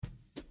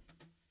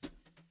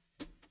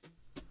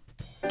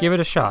Give it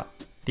a shot.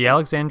 The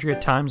Alexandria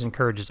Times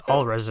encourages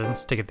all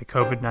residents to get the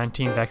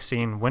COVID-19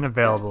 vaccine when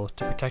available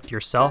to protect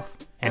yourself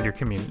and your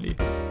community.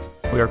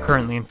 We are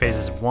currently in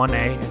phases 1A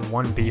and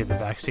 1B of the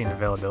vaccine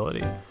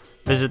availability.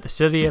 Visit the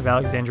City of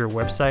Alexandria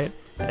website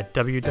at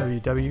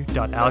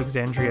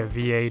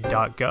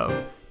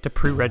www.alexandriava.gov to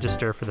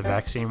pre-register for the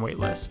vaccine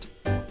waitlist.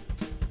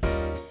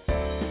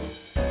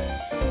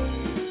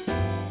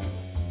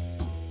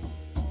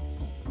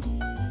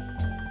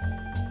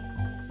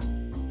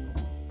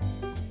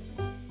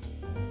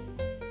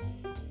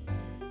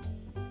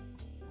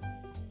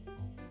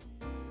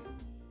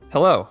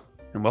 Hello,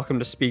 and welcome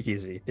to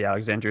Speakeasy, the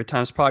Alexandria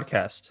Times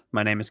podcast.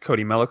 My name is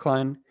Cody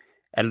Mellokline,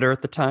 editor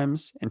at the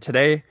Times, and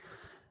today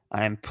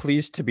I am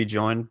pleased to be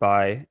joined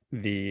by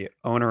the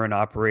owner and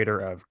operator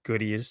of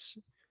Goodies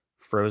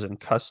Frozen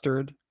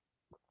Custard,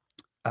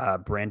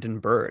 Brandon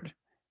Bird.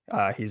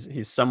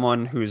 He's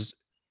someone whose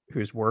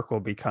work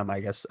will become,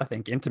 I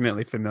think,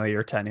 intimately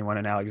familiar to anyone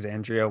in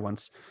Alexandria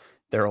once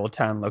their Old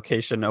Town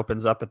location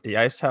opens up at the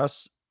Ice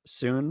House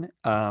soon.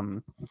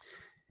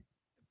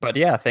 But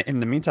yeah,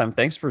 in the meantime,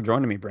 thanks for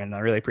joining me, Brandon.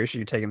 I really appreciate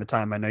you taking the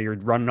time. I know you're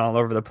running all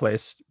over the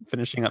place,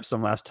 finishing up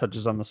some last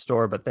touches on the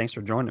store, but thanks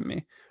for joining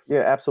me.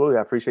 Yeah, absolutely.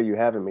 I appreciate you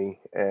having me,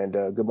 and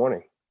good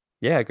morning.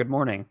 Yeah, good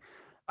morning.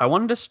 I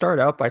wanted to start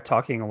out by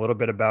talking a little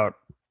bit about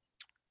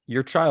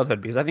your childhood,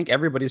 because I think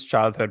everybody's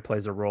childhood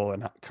plays a role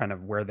in kind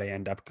of where they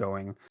end up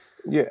going.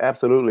 Yeah,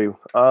 absolutely.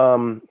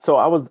 So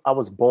I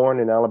was born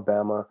in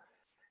Alabama,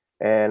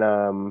 and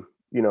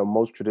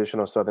most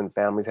traditional Southern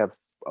families have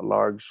a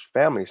large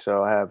family.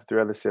 So I have three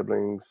other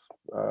siblings.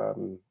 I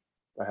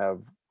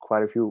have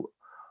quite a few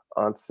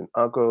aunts and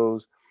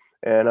uncles,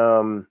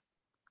 and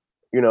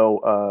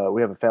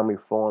we have a family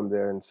farm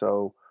there, and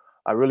so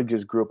I really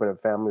just grew up in a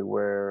family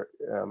where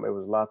it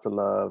was lots of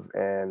love,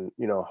 and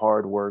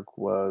hard work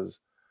was,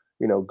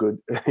 good,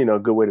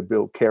 good way to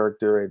build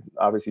character and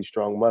obviously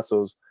strong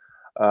muscles.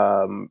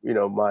 My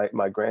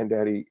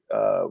granddaddy,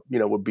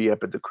 would be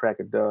up at the crack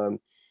of dawn,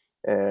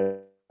 and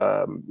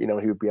he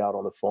would be out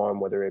on the farm,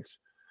 whether it's,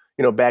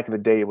 back in the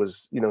day it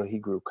was, he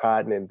grew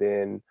cotton, and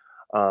then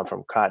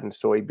from cotton,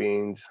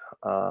 soybeans,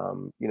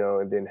 and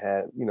then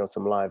had,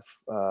 some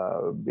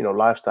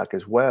livestock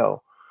as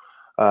well.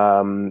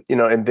 And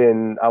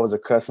then I was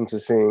accustomed to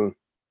seeing,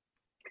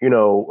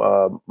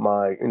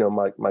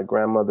 my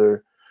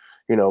grandmother,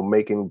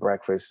 making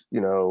breakfast,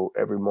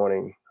 every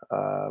morning,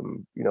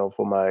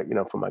 for my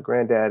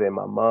granddad, and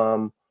my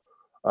mom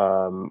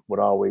would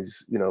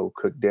always,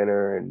 cook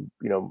dinner and,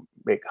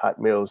 make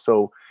hot meals.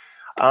 So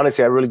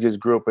honestly, I really just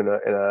grew up in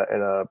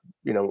a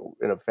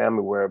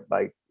family where,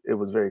 like, it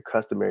was very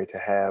customary to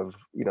have,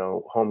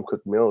 home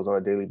cooked meals on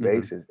a daily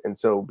basis. And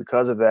so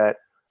because of that,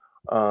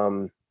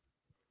 um,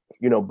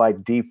 by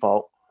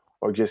default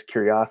or just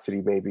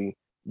curiosity, maybe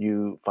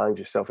you find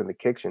yourself in the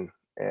kitchen.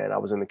 And I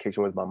was in the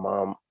kitchen with my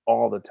mom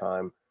all the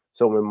time.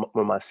 So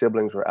when my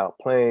siblings were out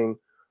playing,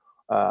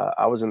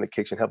 I was in the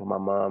kitchen helping my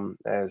mom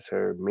as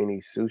her mini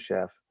sous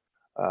chef,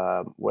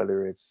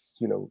 whether it's,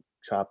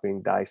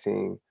 chopping,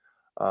 dicing,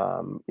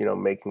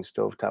 making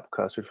stovetop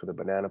custard for the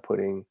banana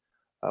pudding,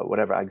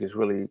 whatever. I just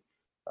really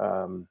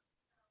um,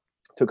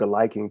 took a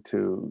liking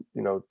to,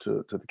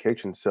 to the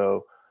kitchen.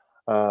 So,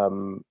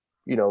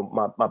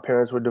 my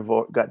parents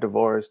got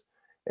divorced,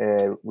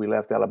 and we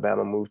left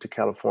Alabama, moved to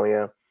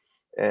California.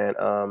 And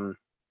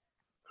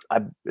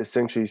I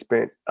essentially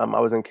spent,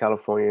 I was in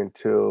California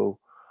until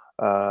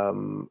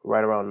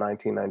right around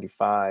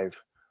 1995,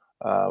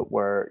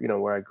 where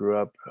I grew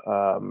up,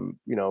 a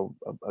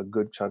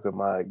good chunk of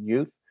my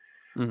youth,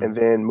 Mm-hmm. and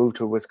then moved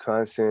to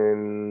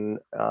Wisconsin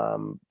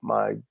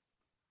my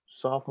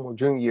sophomore,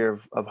 junior year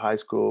of high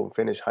school,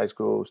 finished high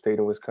school, stayed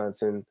in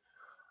Wisconsin,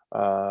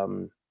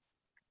 um,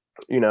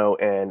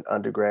 and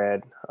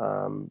undergrad,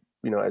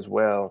 as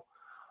well.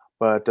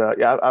 But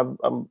yeah, I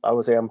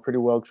would say I'm pretty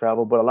well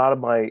traveled, but a lot of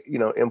my,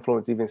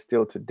 influence, even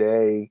still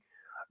today,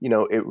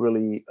 it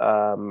really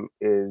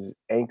is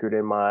anchored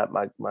in my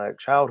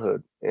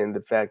childhood, and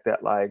the fact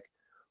that, like,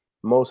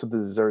 most of the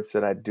desserts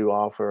that I do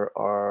offer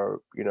are,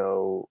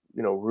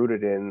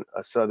 rooted in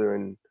a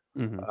Southern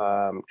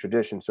Mm-hmm.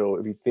 tradition. So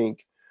if you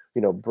think,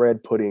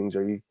 bread puddings,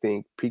 or you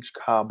think peach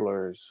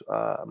cobblers,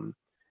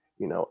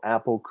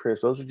 apple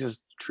crisp, those are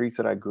just treats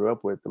that I grew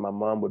up with, and my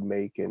mom would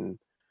make. And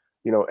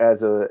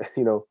as a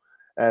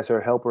as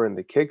her helper in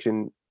the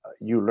kitchen,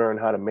 you learn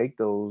how to make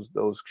those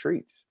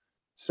treats.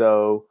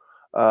 So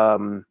a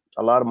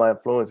lot of my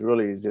influence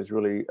really is just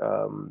really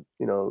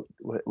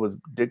was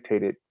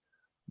dictated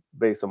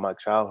based on my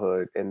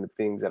childhood and the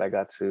things that I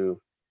got to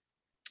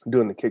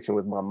do in the kitchen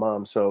with my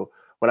mom. So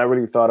when I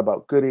really thought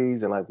about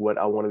Goodies and, like, what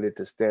I wanted it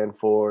to stand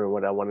for and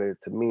what I wanted it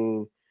to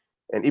mean,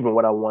 and even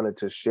what I wanted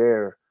to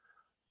share,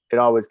 it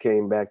always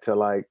came back to,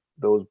 like,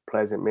 those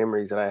pleasant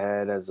memories that I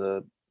had as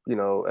a,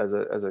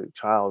 as a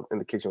child in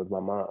the kitchen with my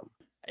mom.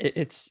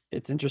 It's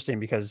interesting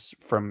because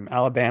from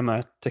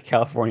Alabama to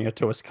California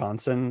to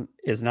Wisconsin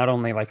is not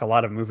only like a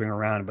lot of moving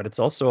around, but it's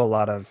also a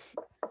lot of,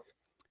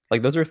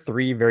 like, those are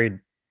three very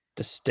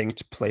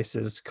distinct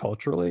places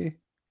culturally.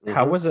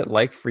 How Hmm. was it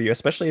like for you,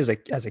 especially as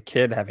a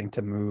kid having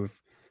to move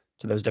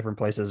to those different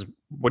places?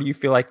 What do you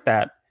feel like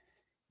that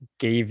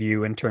gave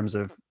you in terms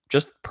of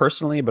just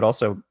personally, but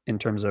also in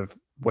terms of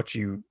what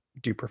you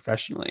do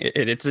professionally?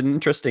 It's an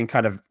interesting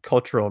kind of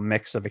cultural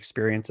mix of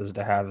experiences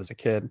to have as a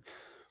kid.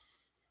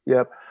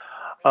 Yep.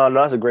 No,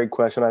 that's a great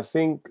question. I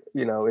think,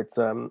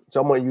 so I'm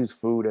gonna use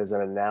food as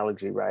an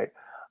analogy, right?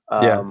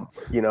 Yeah.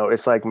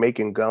 It's like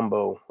making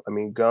gumbo. I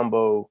mean,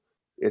 gumbo,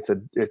 it's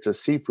a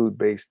seafood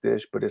based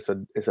dish, but it's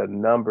a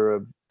number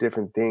of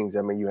different things.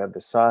 I mean, you have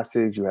the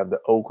sausage, you have the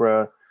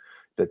okra,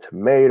 the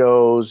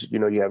tomatoes,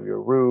 you have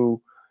your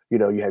roux, you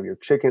have your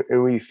chicken.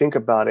 And when you think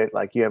about it,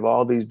 like you have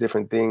all these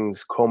different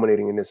things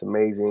culminating in this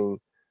amazing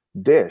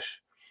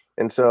dish.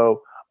 And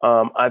so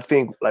I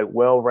think like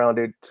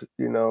well-rounded,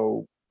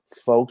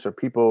 folks or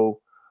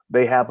people,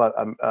 they have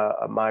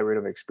a myriad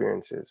of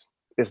experiences.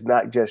 It's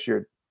not just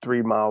your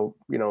 3 mile,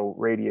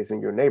 radius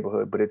in your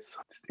neighborhood, but it's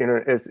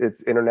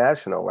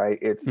international, right?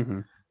 It's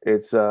Hmm.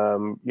 it's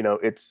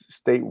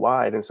it's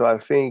statewide. And so I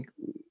think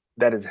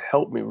that has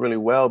helped me really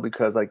well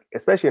because like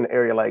especially in an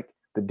area like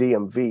the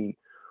DMV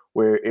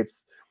where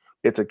it's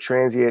a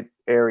transient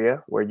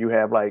area where you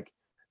have like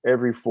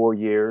every 4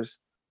 years,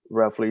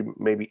 roughly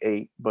maybe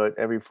eight, but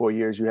every 4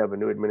 years you have a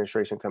new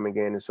administration coming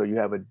in, and so you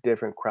have a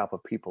different crop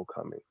of people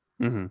coming.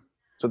 Hmm.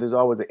 So there's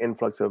always an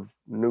influx of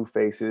new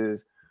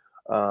faces,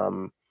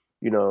 um,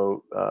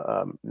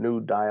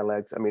 new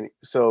dialects. I mean,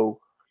 so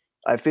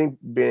I think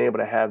being able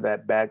to have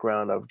that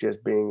background of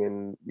just being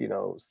in,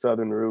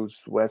 Southern roots,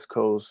 West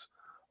Coast,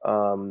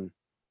 um,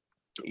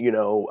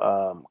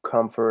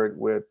 comfort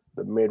with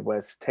the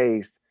Midwest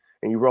taste,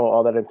 and you roll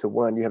all that into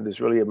one, you have this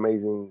really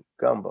amazing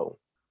gumbo.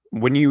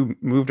 When you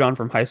moved on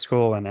from high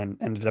school and then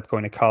ended up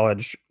going to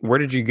college, where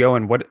did you go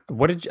and what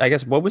did I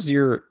guess what was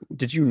your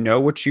did you know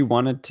what you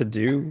wanted to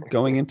do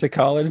going into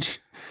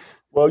college?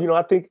 Well,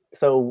 I think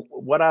so.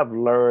 What I've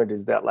learned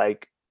is that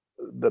like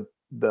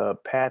the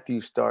path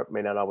you start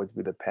may not always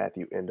be the path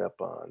you end up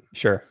on.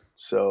 Sure.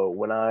 So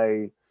when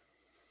I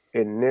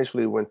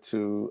initially I went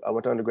to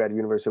undergrad at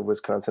University of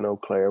Wisconsin Eau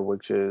Claire,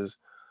 which is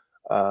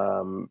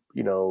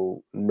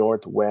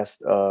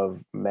northwest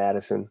of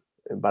Madison,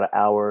 about an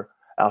hour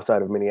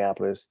outside of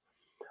Minneapolis.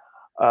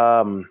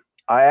 Um,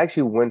 I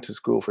actually went to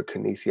school for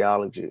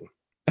kinesiology,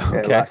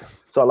 and Okay.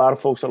 so a lot of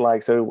folks are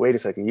like, "So wait a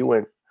second, you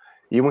went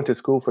to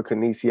school for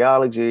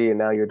kinesiology, and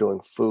now you're doing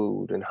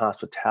food and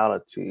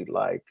hospitality.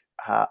 Like,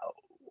 how?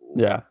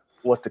 Yeah.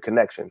 What's the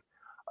connection?"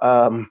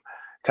 Um,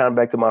 kind of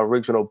back to my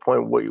original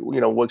point. What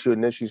you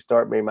initially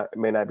start may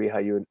not be how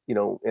you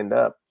end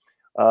up.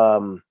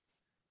 Um,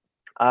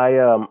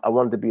 I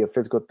wanted to be a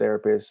physical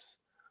therapist,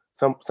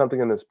 something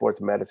in the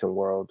sports medicine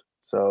world.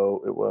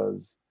 So it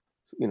was,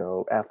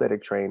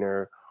 athletic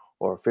trainer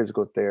or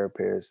physical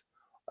therapist.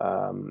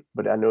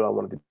 But I knew I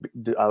wanted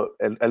to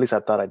at least I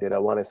thought I did. I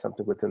wanted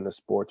something within the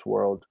sports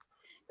world,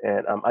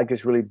 and I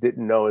just really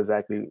didn't know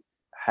exactly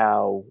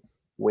how,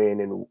 when,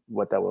 and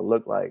what that would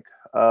look like.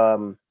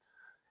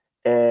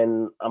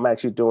 And I'm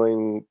actually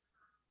doing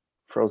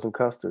frozen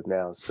custard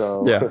now.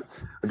 So Yeah.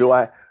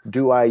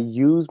 do I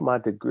use my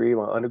degree,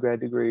 my undergrad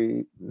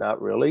degree?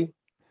 Not really.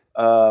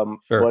 Sure.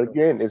 But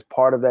again, it's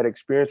part of that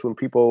experience when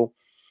people,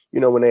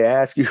 when they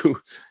ask you,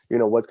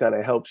 what's kind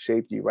of helped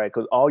shape you, right?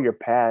 Because all your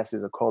past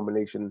is a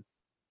culmination,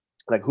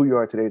 like who you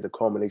are today is a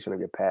culmination of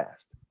your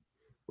past,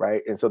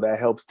 right? And so that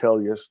helps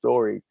tell your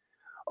story,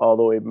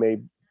 although it may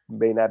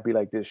not be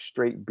like this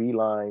straight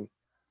beeline.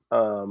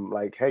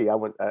 Like, hey,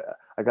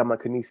 I got my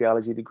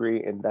kinesiology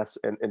degree, and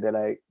and then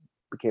I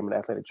became an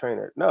athletic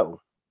trainer. No,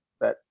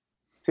 that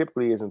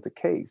typically isn't the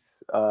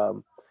case.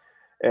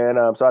 And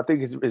so I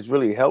think it's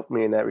really helped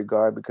me in that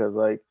regard because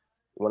like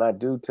when I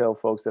do tell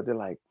folks that, they're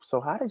like,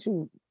 so how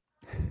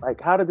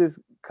did this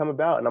come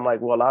about? And I'm like,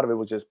 well, a lot of it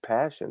was just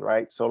passion,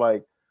 right? So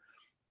like,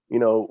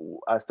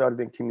 I started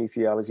in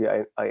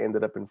kinesiology. I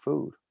ended up in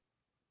food.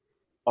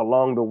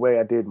 Along the way,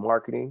 I did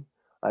marketing.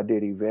 I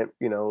did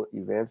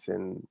events,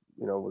 and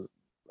was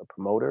a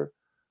promoter.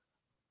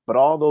 But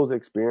all those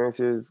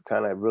experiences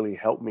kind of really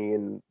helped me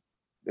in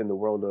the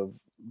world of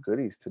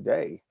goodies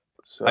today.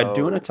 I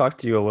do want to So talk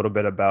to you a little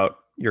bit about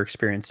your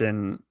experience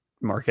in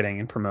marketing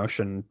and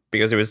promotion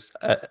because it was,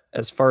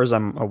 as far as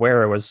I'm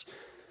aware, it was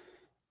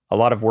a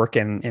lot of work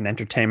in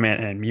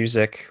entertainment and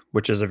music,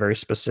 which is a very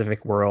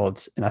specific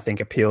world, and I think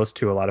appeals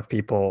to a lot of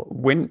people.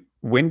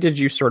 When did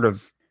you sort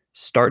of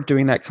start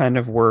doing that kind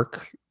of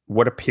work?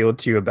 What appealed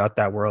to you about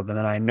that world? And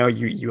then I know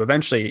you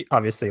eventually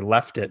obviously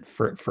left it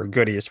for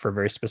goodies for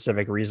very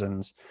specific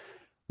reasons.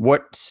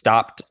 What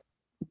stopped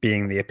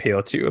being the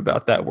appeal to you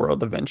about that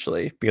world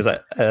eventually? Because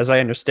as I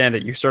understand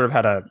it, you sort of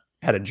had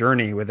a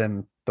journey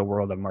within the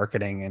world of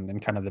marketing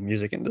and kind of the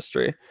music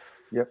industry.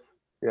 yep,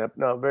 yep.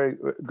 No, very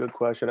good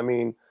question. I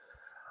mean,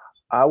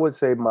 I would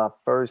say my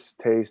first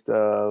taste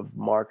of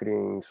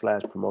marketing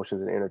slash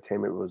promotions and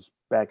entertainment was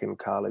back in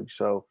college.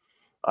 So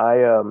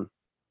I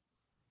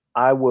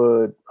I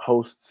would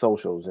host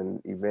socials and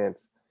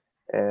events.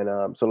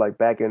 And so like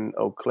back in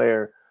Eau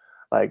Claire,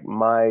 like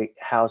my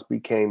house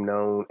became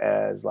known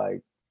as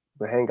like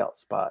the hangout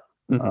spot.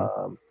 Hmm.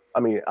 Um, I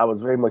mean, I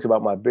was very much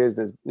about my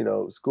business,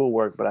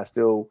 schoolwork, but I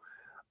still,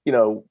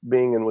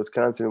 being in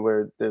Wisconsin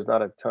where there's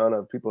not a ton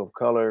of people of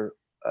color,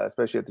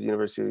 especially at the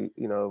University,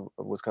 of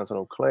Wisconsin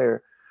Eau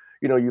Claire,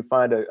 you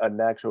find a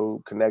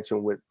natural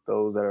connection with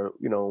those that are,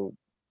 you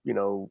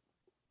know,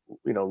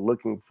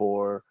 looking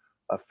for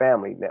a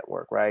family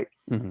network, right?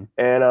 Hmm.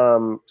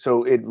 And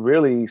so it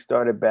really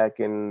started back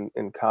in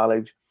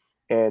college,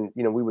 and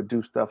we would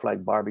do stuff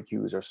like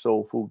barbecues or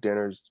soul food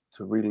dinners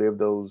to relive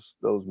those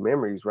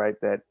memories, right?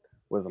 That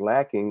was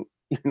lacking,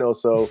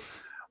 So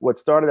what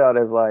started out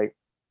as like,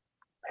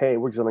 hey,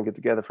 we're just gonna get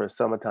together for a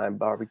summertime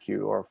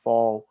barbecue or a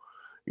fall,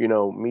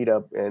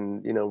 meetup,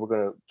 and we're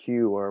gonna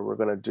queue or we're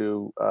gonna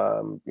do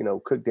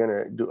cook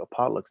dinner, do a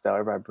potluck style.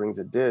 Everybody brings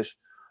a dish.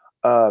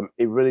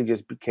 It really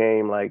just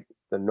became like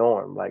the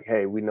norm. Like,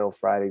 hey, we know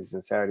Fridays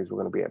and Saturdays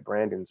we're going to be at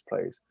Brandon's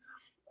place.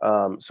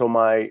 So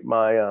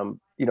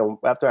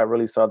after I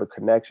really saw the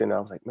connection, I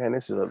was like, man,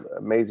 this is an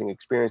amazing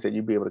experience that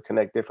you'd be able to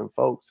connect different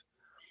folks,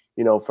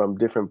 from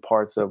different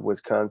parts of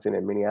Wisconsin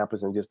and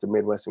Minneapolis and just the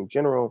Midwest in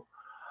general.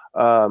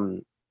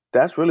 Um,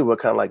 that's really what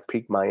kind of like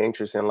piqued my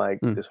interest in like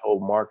Mm. this whole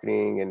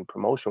marketing and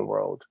promotion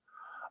world.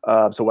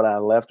 So when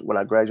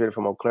I graduated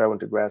from Eau Claire, I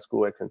went to grad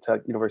school at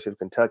Kentucky, University of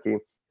Kentucky,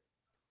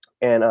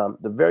 and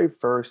the very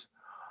first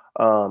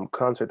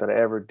concert that I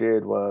ever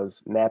did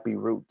was Nappy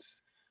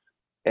Roots,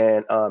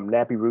 and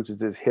Nappy Roots is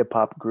this hip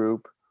hop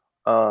group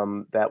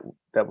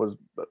that was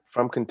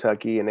from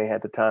Kentucky, and they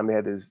had this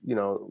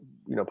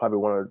probably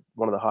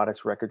one of the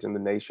hottest records in the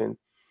nation,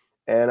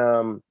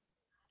 and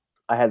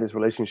I had this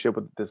relationship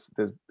with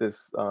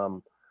this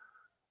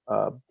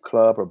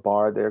club or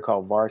bar there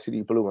called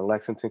Varsity Blue in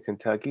Lexington,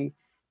 Kentucky,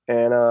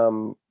 and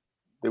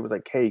it was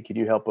like, hey, can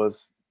you help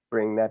us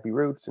bring Nappy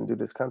Roots and do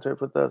this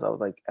concert with us? I was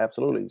like,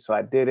 absolutely. So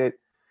I did it.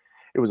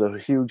 It was a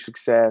huge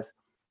success,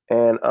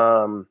 and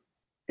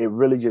it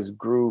really just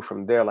grew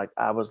from there. Like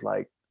I was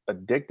like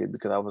addicted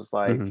because I was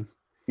like, Hmm.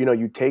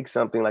 you take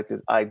something like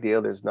this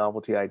idea, this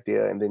novelty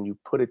idea, and then you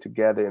put it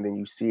together, and then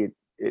you see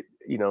it,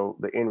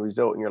 the end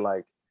result, and you're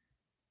like,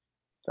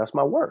 that's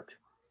my work.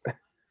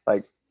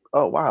 Like,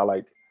 oh wow,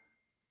 like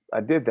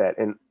I did that,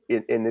 and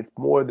it's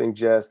more than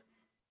just,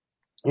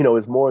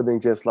 it's more than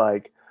just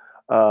like,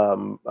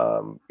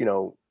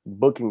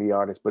 booking the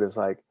artist, but it's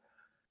like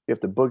you have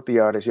to book the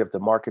artist, you have to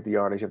market the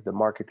artist, you have to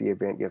market the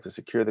event, you have to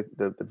secure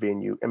the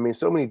venue. I mean,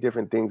 so many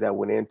different things that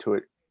went into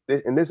it.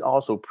 And this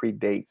also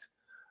predates,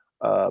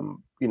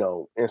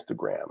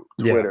 Instagram,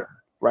 Yeah. Twitter,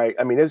 right?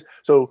 I mean, it's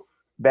so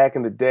back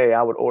in the day,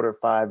 I would order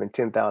 5 and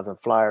 10,000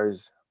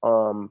 flyers,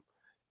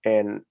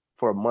 and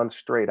for a month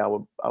straight, I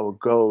would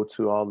go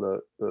to all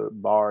the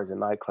bars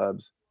and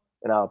nightclubs,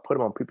 and I would put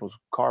them on people's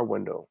car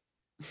window,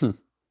 Hmm.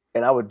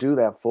 and I would do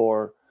that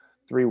for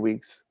 3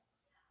 weeks,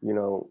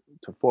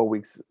 to 4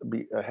 weeks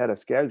be ahead of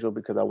schedule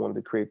because I wanted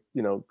to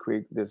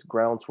create this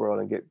groundswell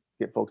and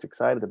get folks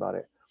excited about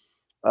it.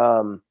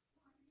 Um,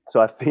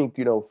 so I think,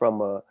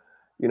 from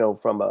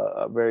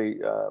a very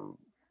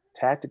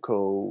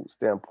tactical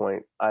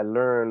standpoint, I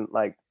learned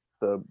like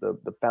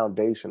the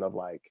foundation of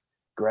like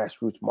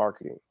grassroots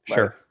marketing. Like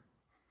Sure.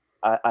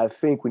 I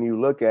think when you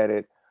look at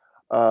it,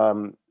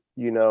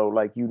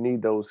 like you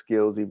need those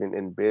skills even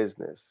in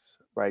business,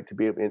 right? To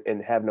be able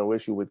and have no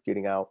issue with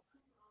getting out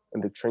in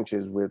the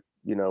trenches with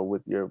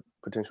your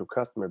potential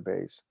customer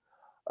base.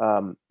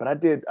 But I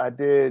did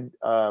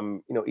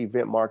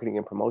event marketing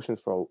and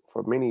promotions for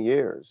many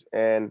years,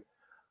 and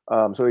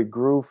so it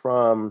grew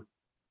from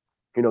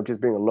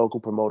just being a local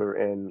promoter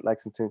in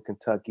Lexington,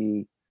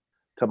 Kentucky,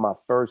 to my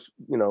first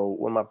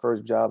one of my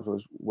first jobs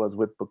was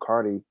with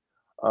Bacardi,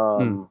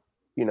 Mm.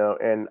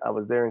 and I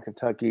was there in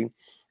Kentucky,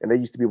 and they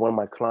used to be one of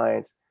my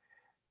clients,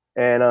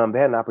 and they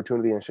had an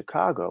opportunity in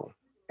Chicago,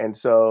 and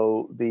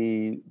so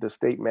the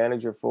state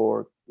manager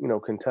for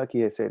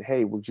Kentucky had said,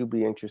 "Hey, would you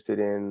be interested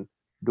in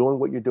doing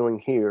what you're doing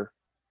here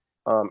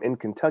in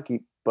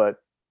Kentucky,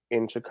 but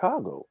in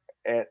Chicago?"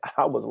 And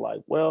I was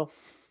like, "Well,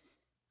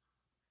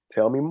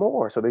 tell me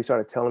more." So they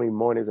started telling me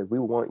more, and it's like, "We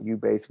want you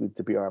basically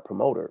to be our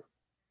promoter."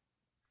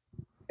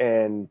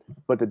 And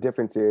but the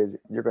difference is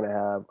you're going to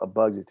have a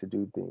budget to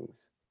do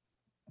things.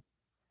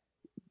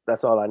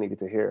 That's all I needed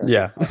to hear.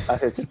 Yeah. I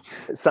said,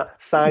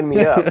 sign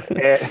me up."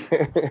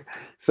 And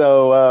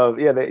so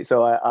yeah,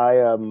 so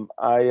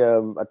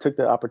I took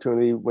the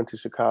opportunity, went to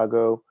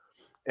Chicago,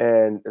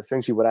 and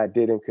essentially what I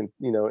did in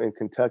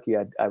Kentucky,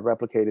 I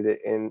replicated it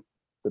in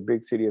the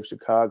big city of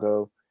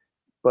Chicago.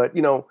 But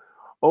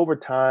over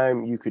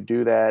time you could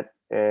do that,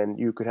 and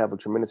you could have a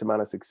tremendous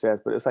amount of success.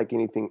 But it's like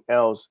anything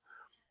else,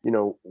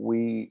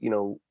 we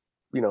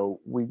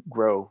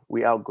grow,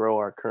 we outgrow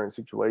our current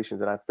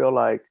situations, and I feel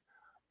like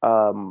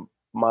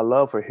my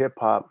love for hip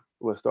hop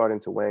was starting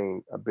to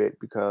wane a bit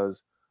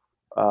because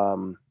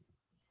um,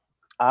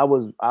 I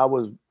was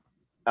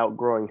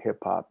outgrowing hip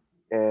hop,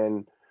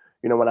 and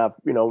when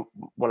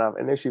I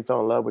initially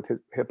fell in love with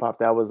hip hop,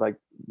 that was like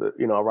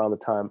around the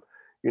time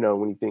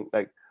when you think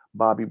like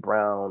Bobby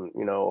Brown,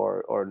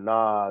 or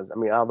Nas. I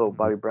mean, although Mhm.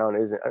 Bobby Brown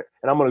isn't,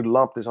 and I'm going to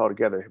lump this all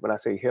together when I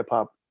say hip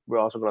hop we're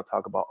also going to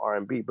talk about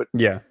R&B. But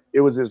Yeah.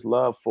 it was this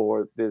love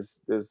for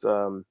this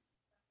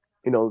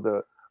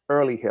the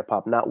early hip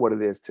hop, not what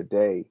it is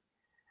today.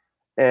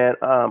 And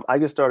I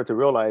just started to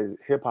realize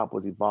hip hop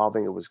was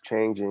evolving, it was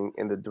changing,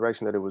 and the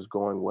direction that it was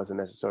going wasn't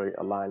necessarily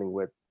aligning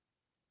with,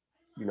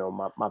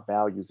 my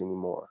values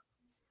anymore.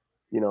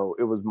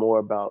 It was more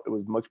about, it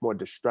was much more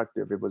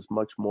destructive. It was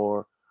much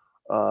more,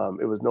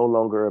 it was no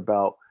longer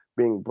about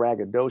being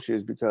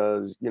braggadocious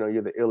because,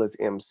 you're the illest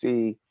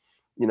MC,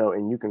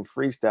 and you can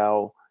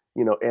freestyle,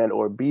 and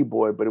or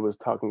b-boy, but it was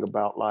talking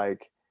about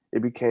like,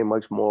 it became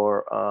much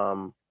more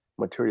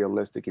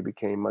materialistic. It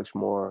became much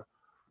more,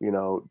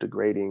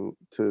 degrading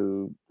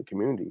to the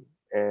community.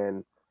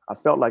 And I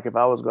felt like if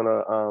I was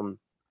gonna,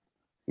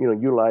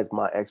 utilize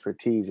my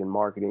expertise in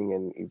marketing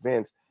and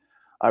events,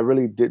 I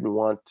really didn't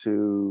want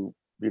to,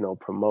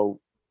 promote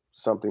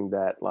something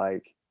that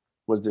like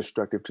was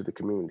destructive to the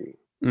community.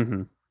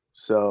 Hmm.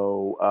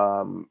 So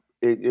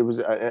it was,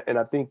 and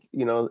I think,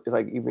 it's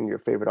like even your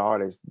favorite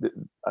artist.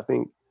 I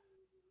think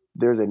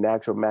there's a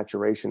natural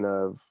maturation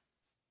of,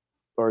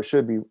 or it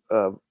should be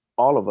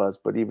all of us,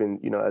 but even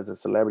as a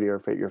celebrity or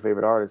your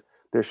favorite artist,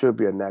 there should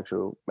be a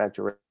natural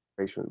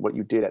maturation. What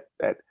you did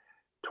at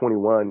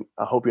 21,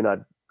 I hope you're not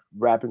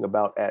rapping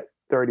about at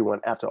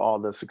 31 after all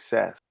the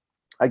success.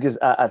 I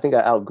think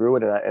I outgrew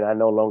it, and I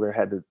no longer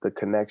had the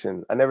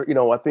connection. I never,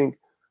 I think,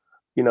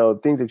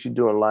 things that you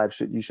do in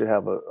life you should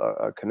have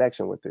a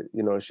connection with it.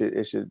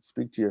 It should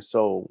speak to your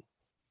soul.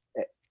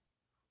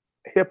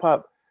 Hip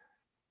hop,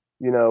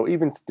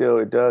 even still,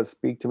 it does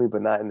speak to me,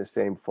 but not in the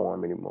same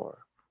form anymore.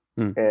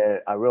 Mm.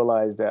 And I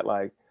realized that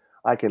like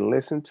I can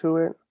listen to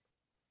it,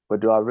 but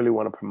do I really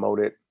want to promote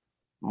it,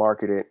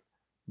 market it,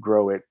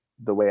 grow it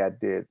the way I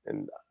did?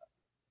 And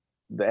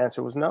the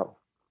answer was no.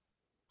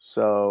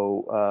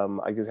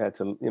 So I just had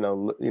to,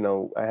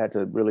 I had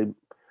to really,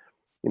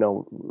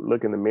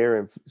 look in the mirror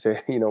and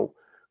say,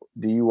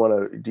 do you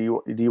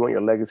want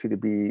your legacy to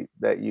be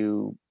that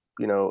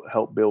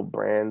help build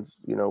brands,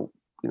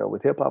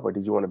 with hip hop, or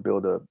did you want to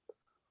build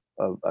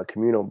a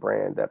communal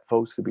brand that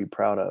folks could be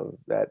proud of?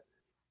 That,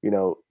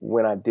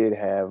 when I did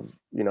have,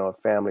 a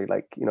family,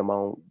 like, my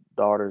own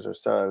daughters or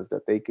sons,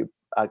 that they could,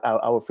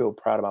 I would feel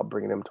proud about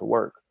bringing them to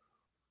work.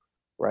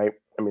 Right.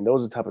 I mean,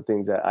 those are the type of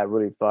things that I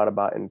really thought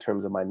about in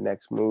terms of my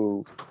next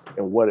move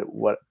and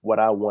what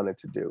I wanted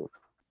to do.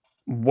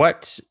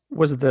 What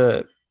was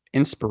the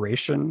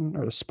inspiration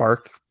or the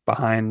spark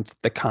behind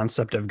the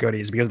concept of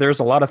goodies? Because there's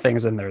a lot of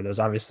things in there. There's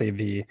obviously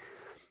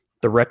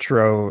the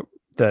retro,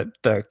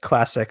 the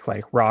classic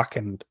like rock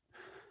and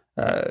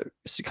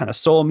kind of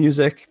soul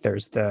music.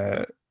 There's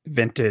the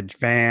vintage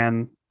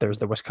van. There's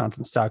the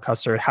Wisconsin style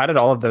custard. How did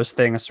all of those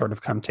things sort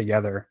of come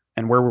together?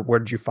 And where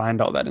did you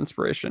find all that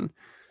inspiration?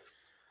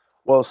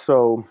 Well,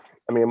 so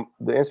I mean,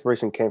 the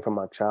inspiration came from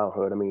my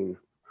childhood. I mean,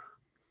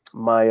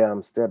 my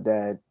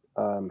stepdad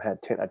had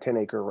a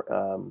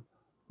 10-acre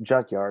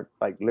junkyard,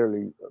 like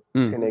literally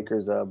Mm. 10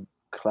 acres of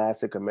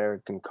classic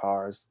American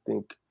cars.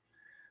 Think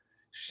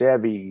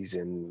Chevys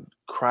and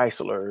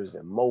Chryslers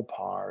and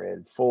Mopar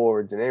and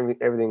Fords and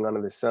everything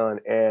under the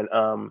sun. And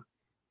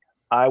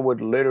I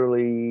would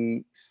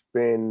literally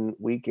spend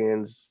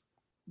weekends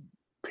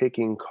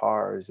picking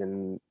cars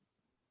and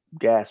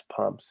gas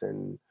pumps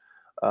and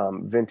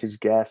vintage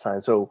gas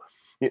signs. So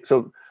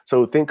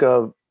think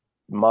of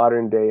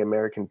modern day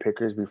American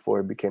Pickers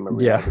before it became a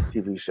Yeah. reality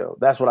TV show.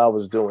 That's what I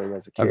was doing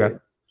as a Okay.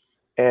 kid.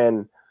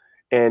 And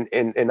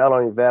and not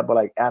only that, but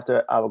like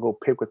after I would go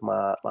pick with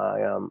my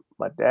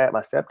dad,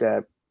 my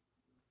stepdad,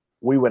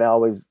 we would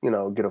always,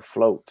 get a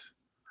float.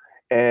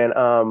 And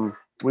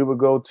we would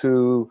go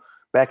to,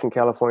 back in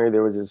California,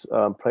 there was this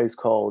place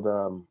called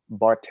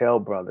Bartell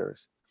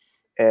Brothers.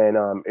 And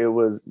it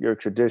was your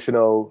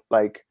traditional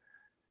like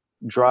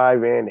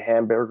drive-in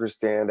hamburger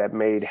stand that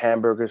made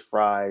hamburgers,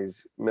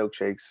 fries,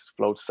 milkshakes,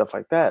 floats, stuff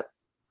like that.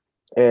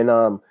 And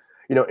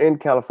in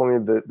California,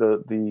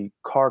 the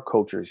car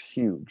culture is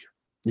huge.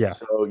 Yeah.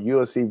 So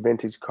you'll see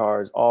vintage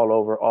cars all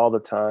over all the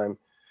time.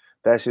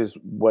 That's just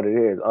what it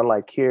is.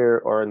 Unlike here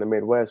or in the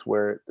Midwest,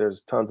 where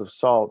there's tons of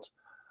salt,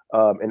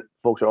 and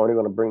folks are only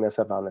going to bring that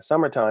stuff out in the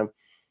summertime.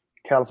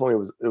 California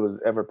was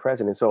ever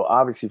present, and so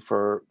obviously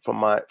for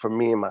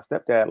me and my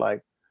stepdad,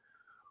 like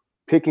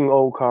picking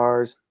old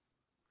cars,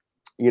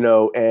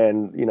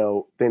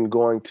 and then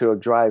going to a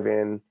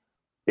drive-in,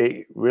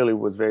 it really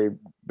was very,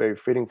 very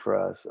fitting for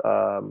us.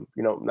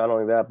 Not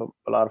only that, but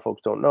a lot of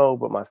folks don't know,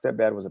 but my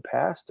stepdad was a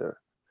pastor.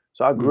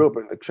 So I Mm. grew up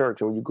in the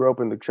church. And when you grow up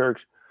in the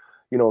church,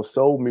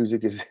 soul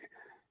music is,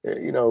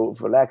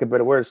 for lack of a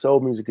better word, soul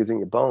music is in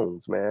your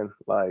bones, man.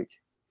 Like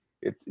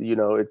it's in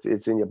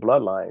your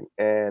bloodline.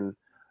 And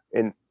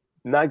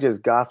not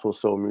just gospel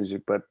soul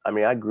music, but I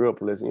mean, I grew up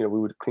listening, we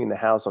would clean the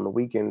house on the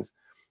weekends,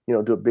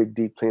 do a big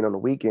deep clean on the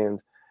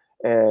weekends.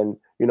 And,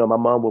 my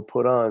mom would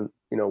put on,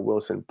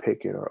 Wilson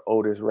Pickett or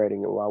Otis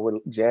Redding. And while we're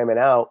jamming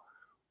out,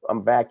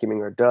 I'm vacuuming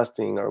or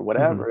dusting or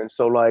whatever. Mm-hmm. And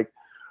so like,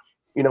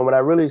 when I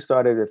really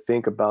started to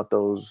think about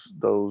those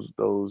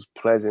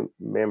pleasant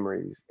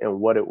memories and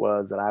what it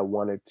was that I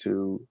wanted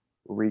to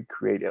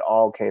recreate, it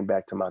all came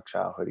back to my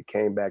childhood. It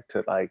came back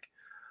to like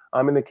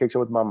I'm in the kitchen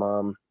with my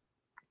mom.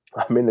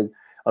 I'm in the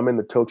I'm in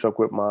the tow truck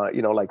with my,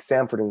 like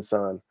Sanford and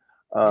Son.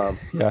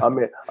 Yeah.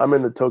 I'm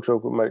in the tow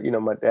truck with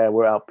my dad.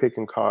 We're out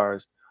picking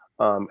cars,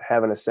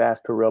 having a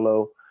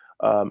sarsaparilla,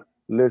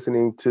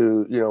 listening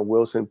to,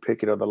 Wilson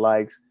Pickett or the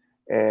likes.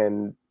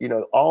 And,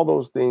 all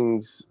those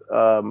things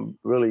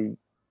really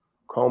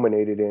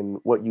culminated in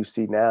what you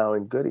see now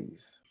in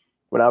Goodies.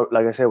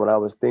 Like I said, when I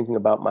was thinking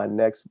about my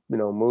next,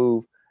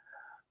 move,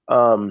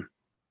 um,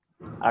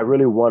 I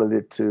really wanted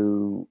it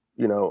to,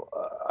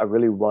 I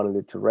really wanted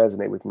it to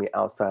resonate with me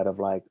outside of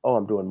like, oh,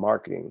 I'm doing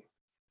marketing.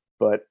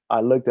 But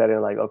I looked at it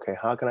like, okay,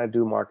 how can I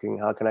do marketing?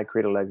 How can I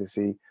create a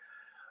legacy?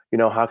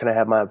 How can I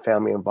have my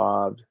family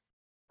involved?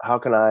 How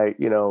can I,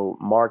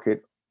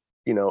 market,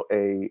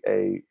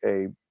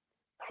 a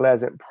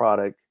pleasant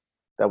product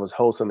that was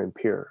wholesome and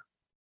pure?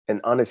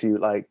 And honestly,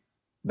 like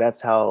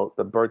that's how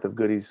the birth of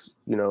Goodies,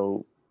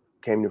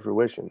 came to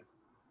fruition.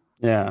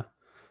 Yeah.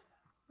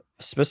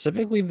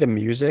 Specifically the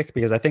music,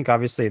 because I think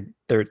obviously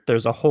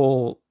there's a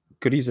whole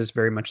Goodies is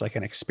very much like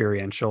an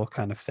experiential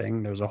kind of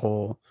thing.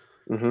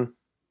 Hmm.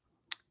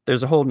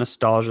 There's a whole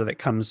nostalgia that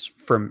comes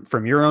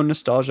from your own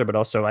nostalgia, but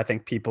also I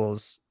think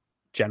people's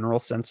general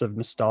sense of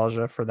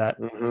nostalgia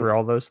Hmm. for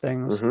all those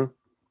things. Hmm.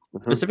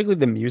 Hmm. Specifically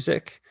the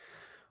music.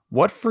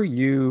 What for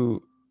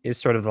you is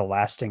sort of the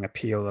lasting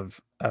appeal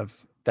of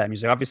that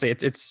music? Obviously,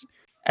 it's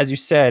as you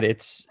said,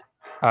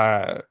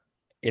 uh,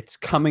 it's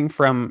coming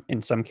from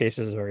in some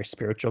cases a very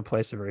spiritual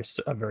place,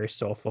 a very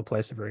soulful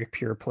place, a very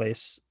pure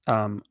place.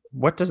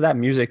 What does that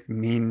music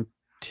mean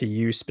to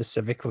you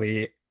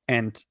specifically?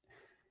 And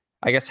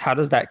I guess how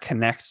does that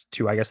connect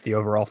to the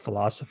overall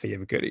philosophy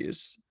of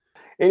Goodies?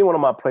 Any one of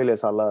my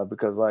playlists I love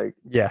because like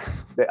Yeah.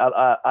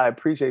 I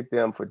appreciate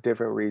them for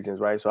different reasons,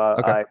 right? So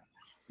Okay.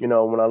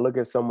 when I look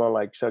at someone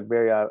like Chuck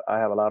Berry, I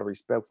have a lot of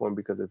respect for him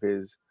because of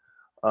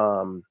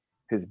um,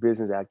 his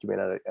business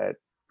acumen at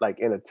like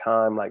in a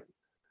time like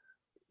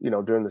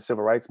during the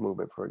civil rights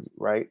movement, for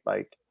right,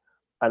 like,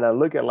 and I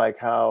look at like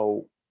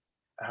how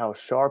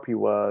sharp he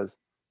was,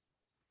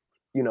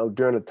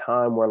 during a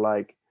time where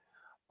like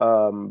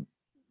um,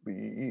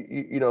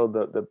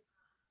 the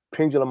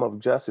pendulum of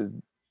justice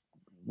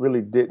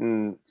really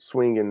didn't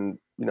swing in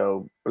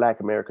Black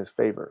America's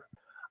favor.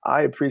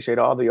 I appreciate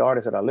all the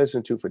artists that I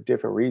listen to for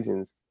different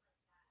reasons,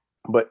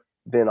 but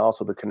then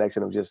also the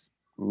connection of just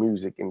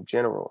music in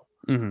general.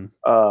 Hmm.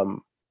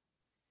 Um,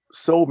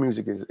 Soul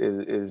music is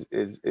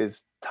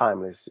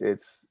timeless.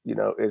 It's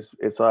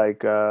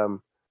like it's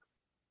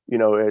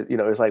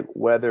like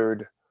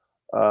weathered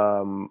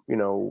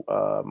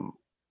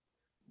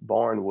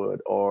barnwood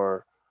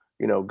or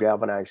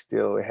galvanized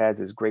steel. It has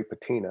this great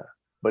patina,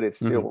 but it's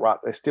still Hmm.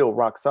 rock. It's still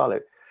rock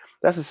solid.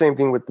 That's the same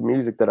thing with the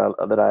music that I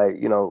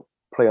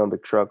play on the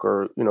truck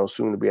or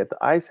soon to be at the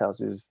ice house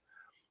is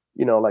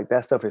like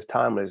that stuff is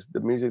timeless.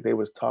 The music they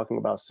was talking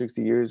about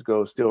 60 years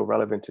ago is still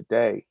relevant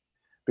today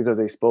because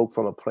they spoke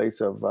from a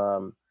place of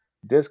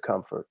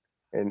discomfort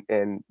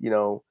and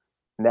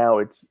now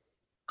it's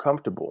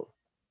comfortable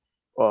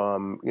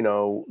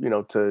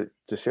to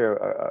share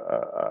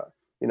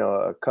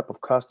a cup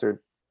of custard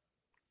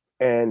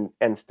and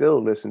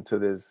still listen to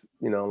this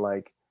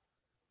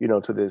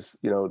to this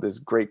this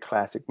great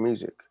classic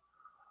music.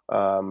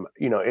 And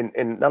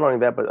not only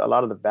that, but a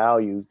lot of the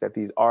values that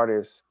these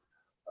artists,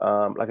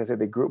 like I said,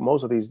 they grew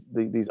most of these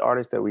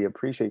artists that we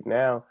appreciate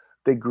now,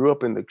 they grew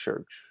up in the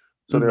church,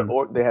 so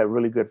Hmm. they had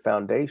really good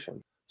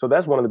foundation. So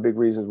that's one of the big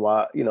reasons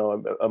why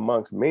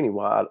amongst many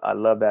why I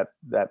love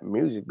that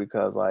music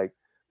because like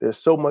there's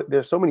so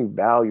many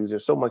values,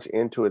 there's so much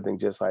into it than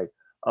just like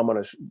I'm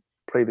gonna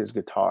play this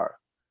guitar,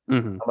 Hmm.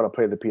 I'm gonna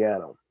play the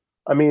piano.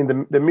 I mean,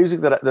 the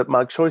music that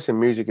my choice in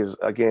music is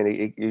again,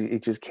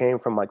 it just came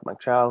from like my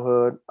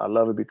childhood. I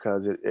love it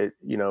because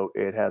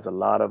it has a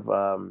lot of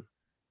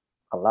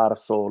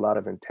soul, a lot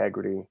of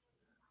integrity.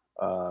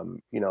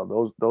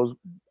 Those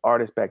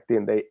artists back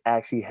then, they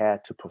actually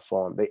had to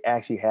perform. They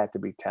actually had to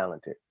be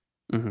talented.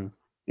 Hmm.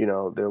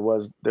 There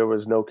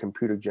was no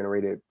computer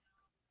generated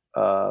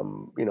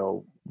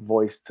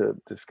voice to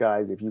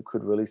disguise if you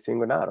could really sing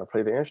or not or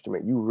play the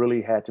instrument. You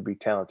really had to be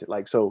talented.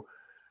 Like so,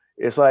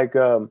 it's like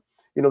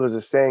there's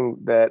a saying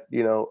that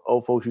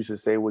old folks used to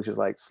say, which is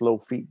like slow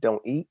feet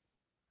don't eat.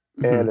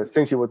 Hmm. And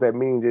essentially what that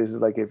means is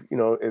like if you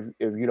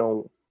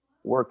don't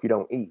work, you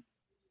don't eat.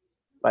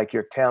 Like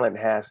your talent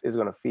is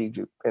going to feed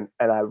you. And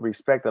I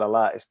respect it a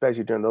lot,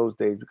 especially during those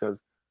days because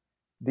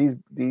these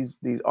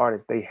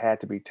artists, they had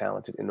to be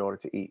talented in order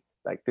to eat.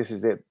 Like this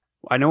is it.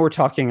 I know we're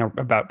talking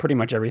about pretty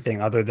much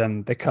everything other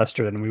than the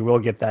custard, and we will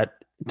get that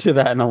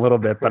in a little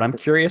bit. But I'm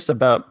curious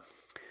about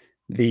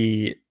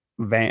the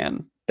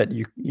van that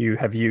you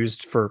have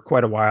used for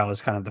quite a while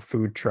as kind of the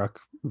food truck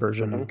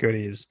version Hmm. of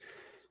Goodies.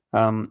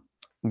 Um,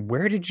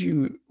 where did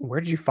you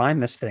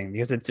find this thing?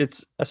 Because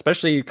it's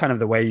especially kind of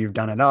the way you've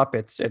done it up.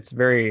 It's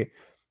very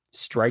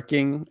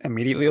striking,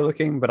 immediately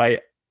looking, but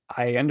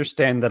I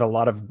understand that a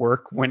lot of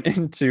work went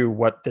into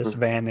what this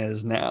van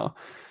is now.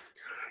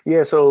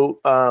 Yeah. So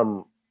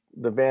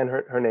the van,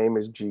 her name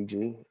is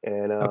Gigi,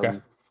 and Okay.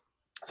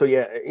 So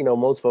yeah,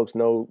 most folks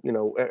know,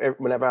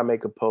 whenever I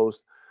make a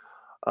post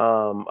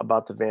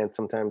about the van,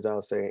 sometimes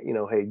I'll say,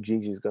 hey,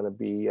 Gigi's going to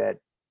be at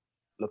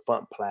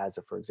LaFont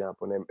Plaza, for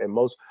example. And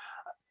most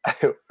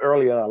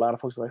early on, a lot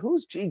of folks are like,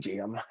 who's Gigi?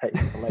 I'm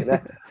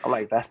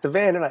like, that's the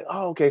van. They're like,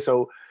 oh, okay.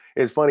 So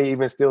it's funny,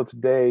 even still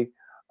today,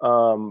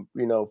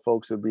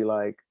 folks would be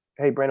like,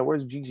 hey, Brandon,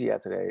 where's Gigi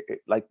at today?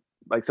 Like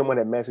someone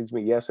that messaged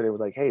me yesterday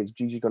was like, hey, is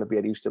Gigi going to be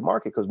at Eastern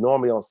Market? Because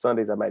normally on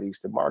Sundays I'm at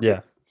Eastern Market.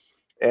 Yeah.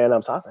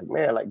 And so I was like,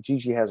 man, like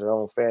Gigi has her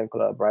own fan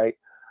club, right?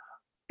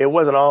 It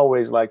wasn't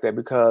always like that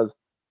because,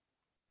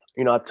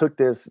 I took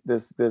this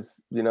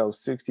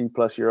 60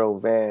 plus year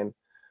old van,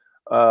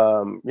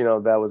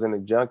 that was in the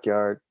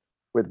junkyard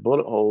with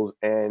bullet holes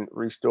and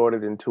restored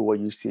it into what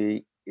you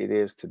see it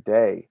is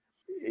today.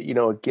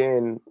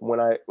 Again, when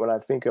I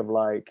think of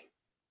like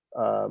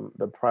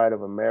the pride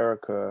of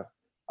America,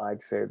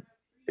 I'd say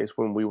it's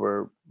when we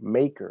were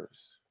makers,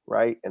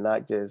 right, and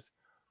not just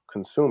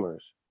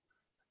consumers.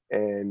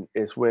 And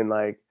it's when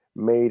like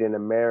made in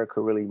America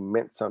really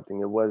meant something.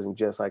 It wasn't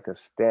just like a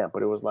stamp,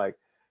 but it was like,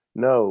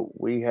 no,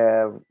 we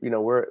have,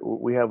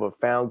 we have a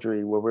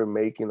foundry where we're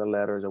making the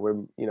letters, or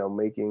we're,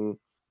 making,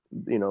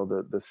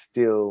 the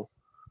steel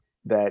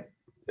that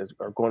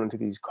are going into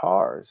these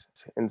cars.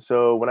 And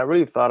so when I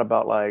really thought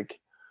about like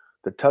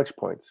the touch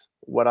points,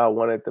 what I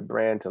wanted the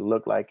brand to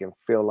look like and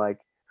feel like,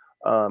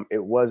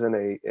 it wasn't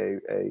a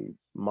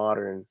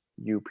modern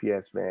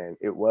UPS van.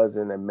 It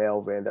wasn't a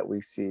mail van that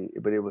we see,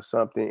 but it was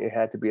something. It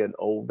had to be an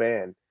old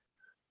van.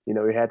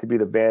 It had to be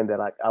the van that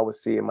I would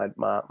see in my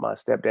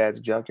stepdad's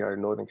junkyard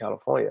in Northern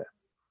California.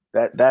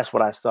 That's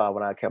what I saw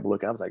when I kept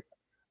looking. I was like,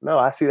 no,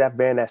 I see that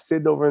van that's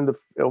sitting over in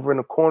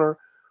the corner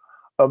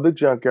of the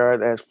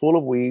junkyard that's full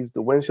of weeds.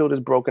 The windshield is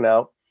broken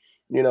out,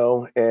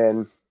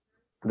 and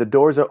the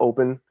doors are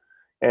open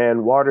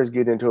and water's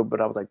getting into it. But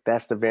I was like,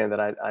 that's the van that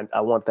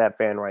I want, that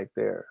van right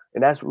there.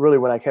 And that's really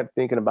when I kept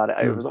thinking about it.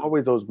 It Mm. was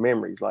always those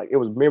memories. Like it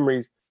was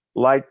memories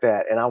like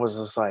that. And I was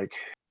just like,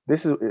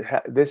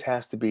 this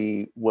has to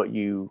be what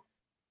you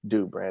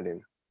do,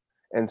 Brandon.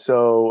 And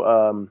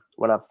so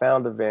when I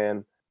found the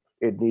van,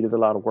 it needed a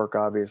lot of work,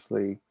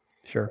 obviously.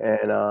 Sure.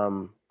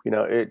 And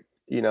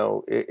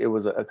it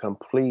was a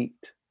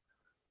complete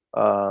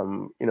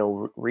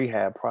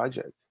rehab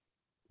project.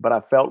 But I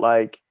felt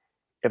like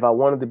if I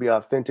wanted to be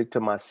authentic to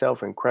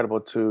myself and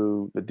credible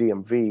to the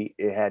DMV,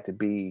 it had to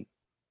be,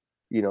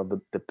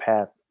 the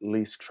path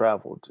least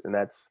traveled. And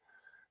that's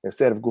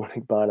instead of going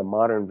and buying a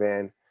modern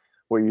van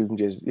where you can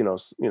just,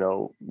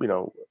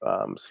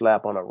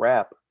 slap on a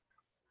wrap,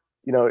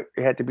 it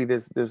had to be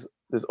this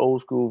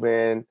old school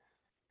van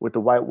with the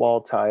white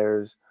wall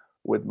tires,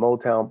 with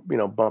Motown,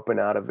 bumping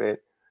out of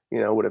it,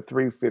 with a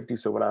 350.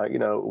 So when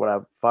I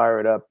fire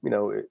it up,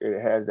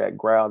 it has that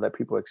growl that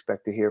people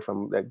expect to hear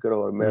from that good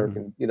old Mhm.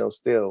 American,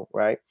 still,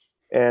 right?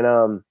 And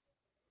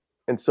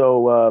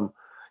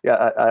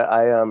yeah,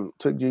 I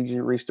took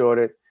Gigi, restored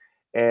it,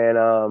 and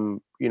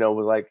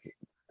was like,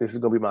 this is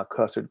gonna be my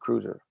custard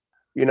cruiser.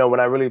 When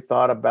I really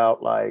thought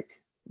about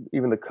like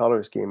even the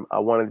color scheme, I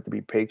wanted it to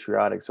be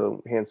patriotic.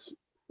 So hence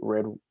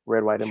red,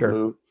 white, and Sure.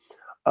 blue.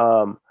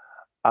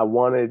 I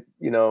wanted,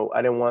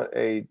 I didn't want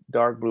a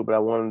dark blue, but I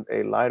wanted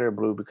a lighter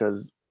blue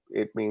because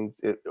it means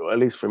it, at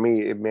least for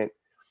me, it meant,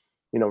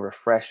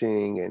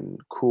 refreshing and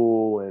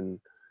cool and,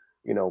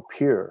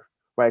 pure.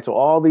 Right. So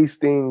all these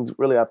things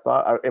really,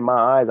 in my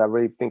eyes, I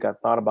really think I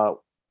thought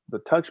about the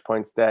touch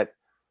points that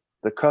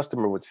the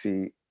customer would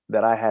see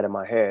that I had in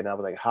my head. And I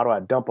was like, how do I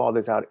dump all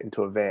this out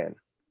into a van?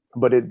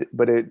 But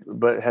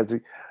has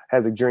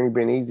the journey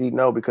been easy?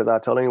 No, because I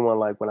tell anyone,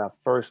 like when I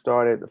first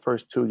started, the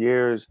first 2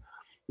 years,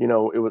 it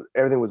was,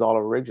 everything was all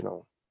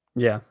original.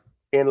 Yeah.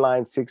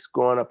 Inline six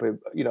going up. I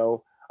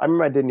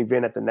remember I did an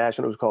event at the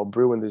National. It was called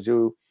Brew in the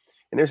Zoo,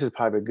 and this is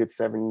probably a good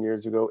 7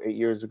 years ago, 8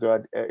 years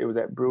ago. It was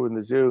at Brew in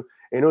the Zoo,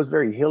 and it was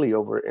very hilly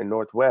over in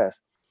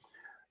Northwest.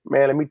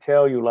 Man, let me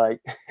tell you, like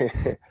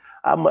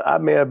I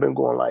may have been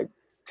going like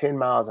 10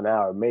 miles an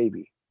hour,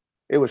 maybe.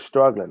 It was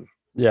struggling,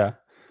 Yeah.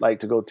 like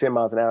to go 10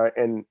 miles an hour,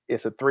 and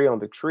it's a three on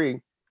the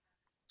tree.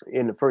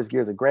 In the first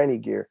gear is a granny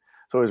gear,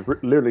 so it's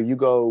literally you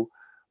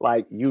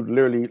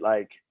literally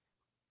like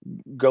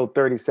go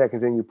 30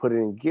 seconds and you put it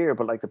in gear.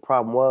 But like the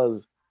problem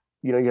was,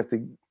 you have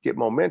to get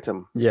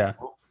momentum. Yeah.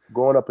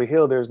 Going up a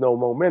hill, there's no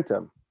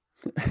momentum.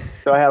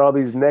 So I had all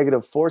these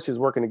negative forces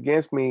working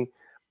against me.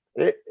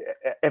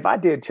 If I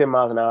did 10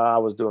 miles an hour, I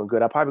was doing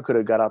good. I probably could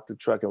have got out the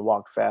truck and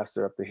walked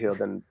faster up the hill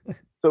than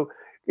so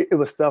it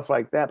was stuff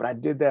like that. But I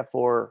did that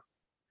for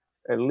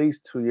at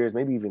least 2 years,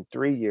 maybe even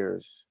 3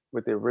 years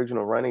with the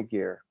original running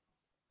gear.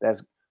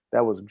 That's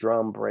that was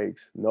drum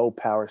brakes, no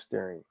power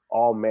steering,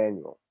 all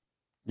manual,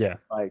 Yeah.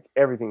 like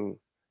everything.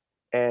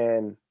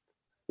 And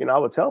I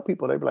would tell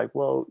people, they'd be like,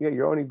 "Well, yeah,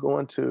 you're only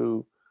going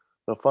to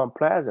the Fun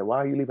Plaza. Why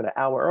are you leaving an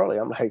hour early?"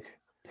 I'm like,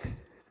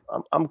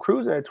 I'm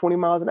cruising at 20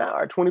 miles an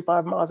hour,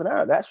 25 miles an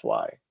hour. That's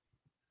why,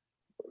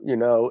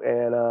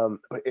 And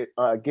but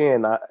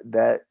again,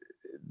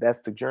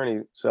 that's the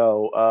journey.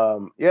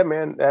 So yeah,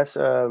 man, that's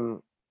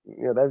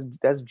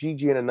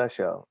Gigi in a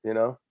nutshell.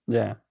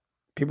 Yeah.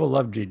 People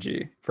love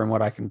GG from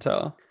what I can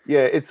tell.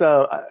 Yeah, it's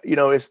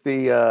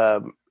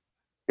the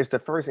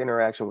first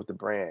interaction with the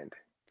brand,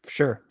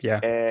 Sure. Yeah.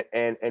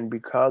 and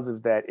because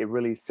of that, it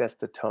really sets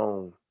the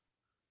tone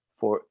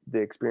for the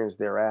experience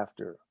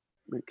thereafter.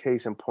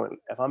 Case in point,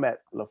 if I'm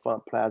at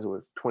LaFont Plaza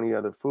with 20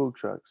 other food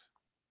trucks,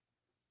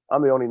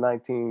 I'm the only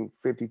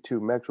 1952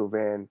 Metro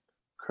van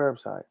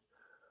curbside.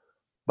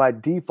 By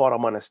default,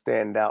 I'm gonna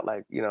stand out,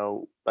 like,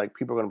 like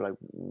people are gonna be like,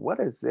 "What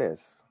is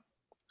this?"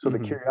 So the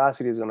Hmm.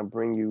 curiosity is gonna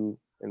bring you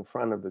in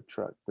front of the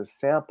truck. The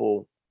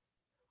sample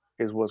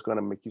is what's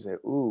gonna make you say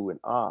 "ooh" and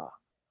 "ah."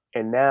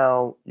 And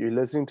now you're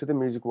listening to the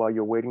music while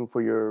you're waiting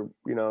for your,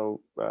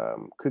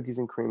 cookies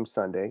and cream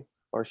sundae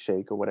or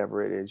shake or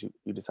whatever it is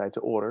you decide to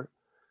order.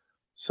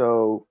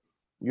 So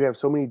you have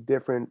so many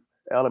different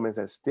elements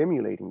that's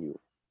stimulating you,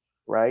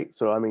 right?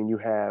 So I mean, you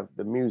have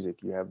the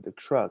music, you have the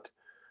truck,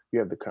 you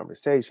have the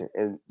conversation,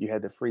 and you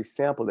have the free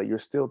sample that you're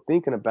still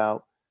thinking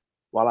about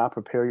while I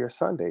prepare your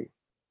Sunday.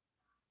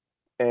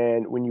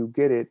 And when you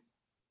get it,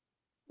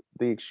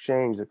 the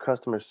exchange, the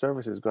customer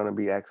service is going to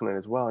be excellent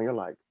as well. And you're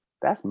like,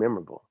 that's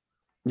memorable.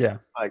 Yeah.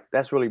 Like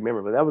that's really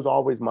memorable. That was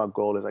always my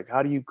goal. Is like,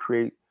 how do you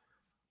create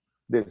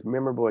this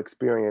memorable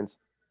experience?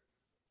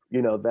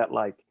 That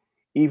like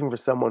even for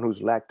someone who's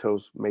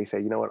lactose may say,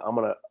 you know what, I'm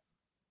gonna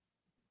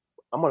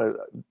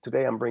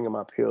today I'm bringing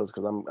my pills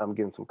because I'm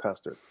getting some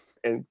custard,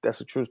 and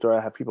that's a true story.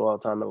 I have people all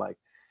the time that like,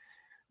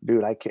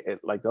 dude, I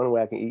can't like the only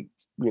way I can eat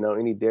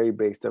any dairy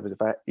based stuff is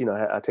if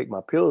I take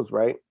my pills,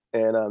 right?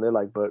 And they're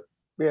like, but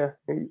yeah,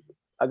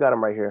 I got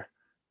them right here.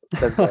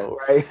 Let's go,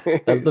 right?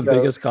 That's the So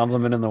biggest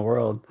compliment in the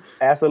world.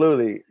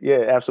 absolutely,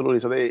 yeah, absolutely.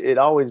 So it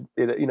always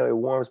it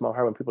warms my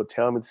heart when people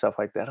tell me stuff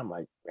like that. I'm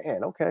like,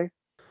 man, okay.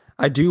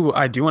 I do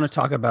want to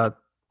talk about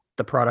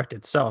the product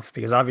itself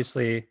because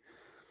obviously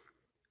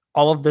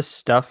all of this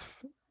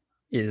stuff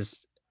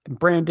is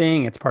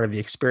branding, it's part of the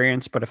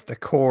experience, but if the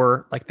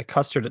core, like the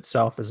custard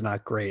itself is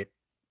not great,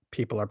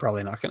 people are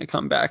probably not going to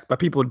come back. But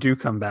people do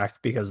come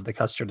back because the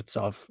custard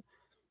itself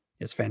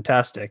is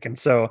fantastic. And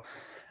so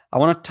I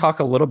want to talk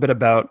a little bit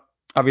about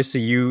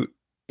obviously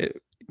uh,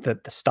 the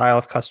style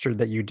of custard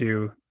that you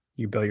do.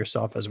 You bill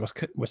yourself as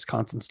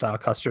Wisconsin style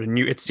custard, and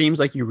it seems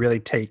like you really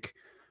take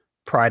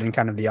pride in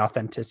kind of the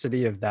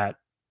authenticity of that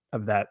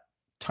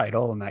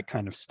title and that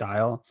kind of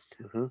style.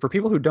 Hmm. For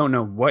people who don't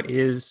know, what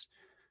is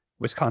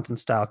Wisconsin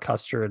style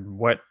custard?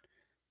 What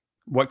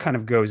kind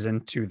of goes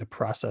into the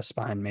process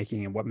behind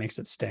making it? What makes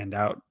it stand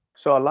out?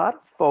 So a lot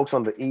of folks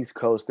on the East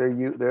Coast, they're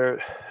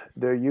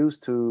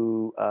used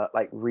to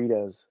like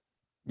Rita's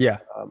Yeah.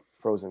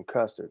 frozen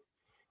custard,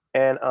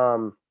 and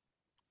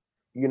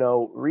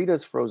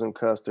Rita's frozen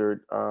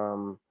custard,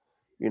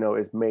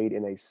 is made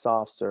in a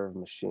soft serve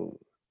machine.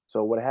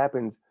 So what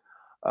happens,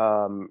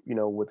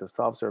 with the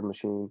soft serve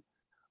machine,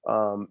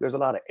 there's a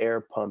lot of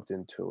air pumped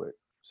into it.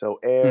 So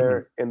Hmm.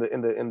 air in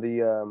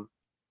the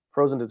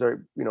frozen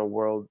dessert,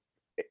 world,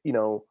 you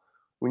know,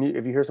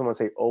 if you hear someone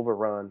say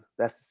overrun,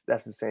 that's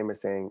the same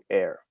as saying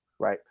air,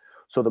 right?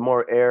 So the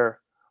more air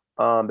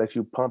that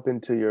you pump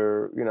into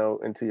your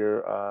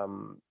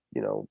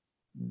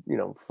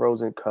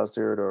frozen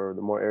custard, or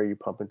the more air you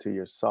pump into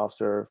your soft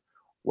serve,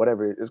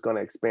 whatever, it's going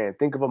to expand.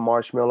 Think of a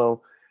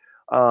marshmallow.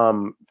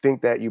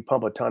 Think that you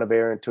pump a ton of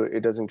air into it, it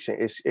doesn't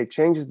change. It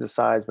changes the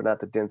size, but not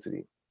the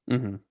density,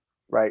 Hmm.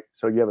 right?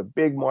 So you have a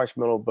big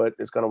marshmallow, but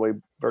it's going to weigh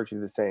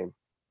virtually the same.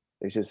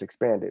 It's just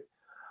expanded.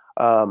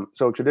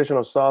 So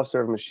traditional soft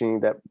serve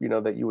machine that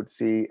you would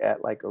see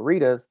at like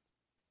Aritas,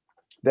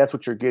 that's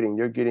what you're getting.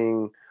 You're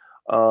getting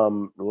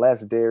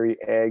less dairy,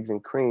 eggs,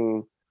 and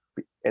cream,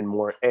 and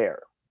more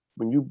air.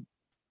 When you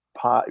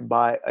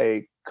buy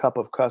a cup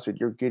of custard,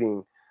 you're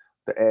getting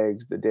the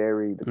eggs, the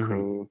dairy, the Hmm.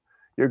 cream.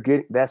 You're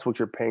getting That's what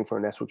you're paying for,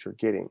 and that's what you're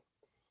getting.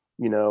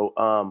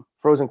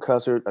 Frozen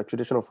custard, a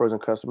traditional frozen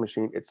custard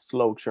machine, it's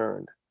slow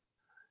churned.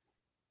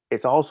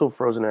 It's also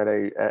frozen at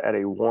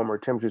a warmer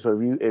temperature. So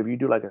if you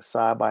do like a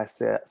side by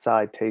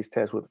side taste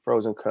test with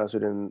frozen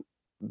custard and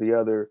the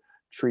other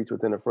treats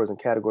within the frozen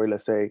category,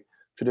 let's say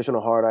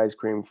traditional hard ice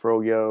cream,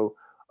 froyo,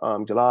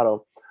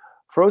 gelato,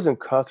 frozen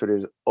custard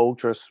is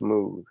ultra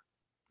smooth.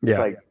 It's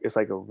Yeah.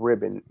 like a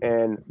ribbon,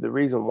 and the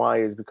reason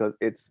why is because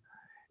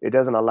it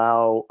doesn't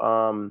allow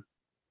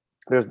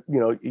there's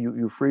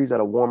you freeze at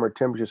a warmer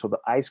temperature, so the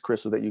ice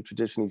crystal that you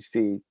traditionally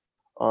see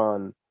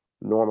on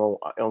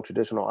on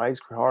traditional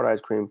hard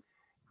ice cream,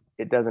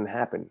 it doesn't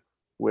happen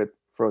with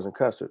frozen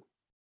custard.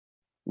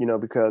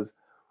 Because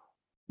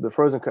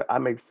I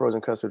make frozen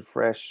custard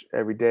fresh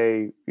every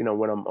day.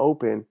 When I'm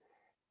open,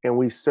 and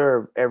we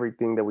serve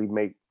everything that we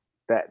make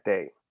that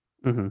day.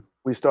 Hmm.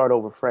 We start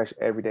over fresh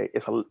every day.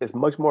 It's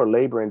much more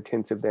labor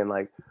intensive than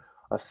like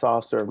a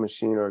soft serve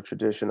machine or a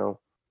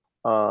traditional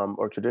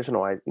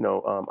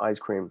ice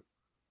cream.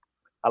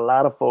 A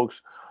lot of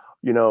folks,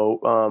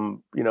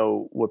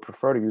 would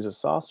prefer to use a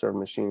soft serve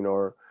machine,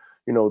 or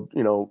you know,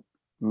 you know,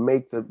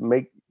 make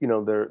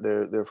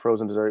their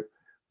frozen dessert,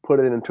 put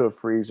it into a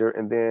freezer,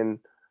 and then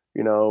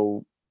you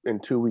know in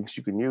 2 weeks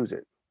you can use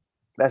it.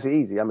 That's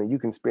easy. I mean, you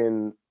can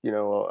spend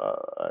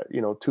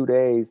 2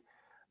 days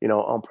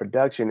on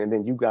production, and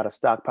then you got a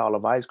stockpile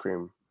of ice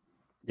cream.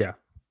 Yeah.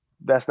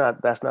 That's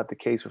not the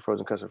case with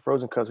frozen custard.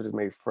 Frozen custard is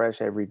made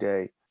fresh every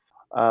day.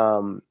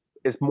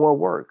 It's more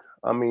work.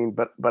 I mean,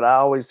 but I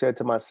always said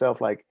to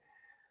myself, like,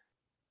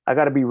 I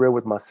got to be real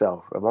with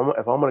myself. If I'm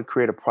going to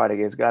create a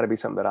product, it's got to be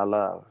something that I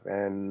love,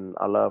 and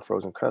I love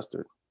frozen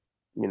custard.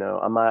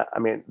 I'm not. I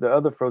mean, the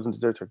other frozen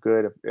desserts are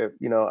good, if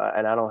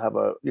and I don't have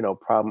a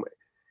problem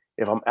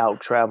if I'm out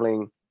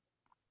traveling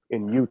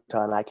in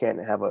Utah and I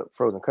can't have a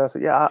frozen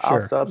custard. Yeah, I'll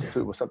Sure.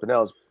 substitute with something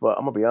else. But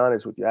I'm gonna be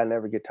honest with you, I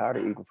never get tired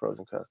of eating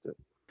frozen custard.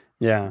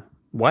 Yeah.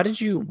 Why did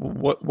you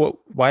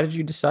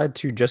decide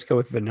to just go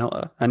with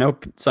vanilla? I know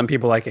some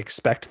people like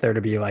expect there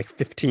to be like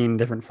 15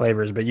 different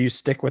flavors, but you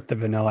stick with the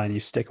vanilla and you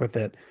stick with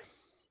it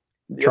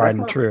Yeah, tried that's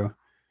and my true.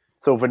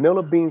 so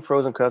vanilla bean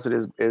frozen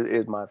custard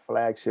is my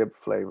flagship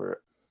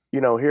flavor.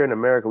 Here in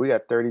America, we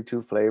got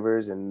 32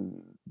 flavors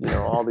and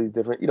all these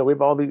different.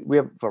 We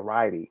have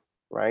variety,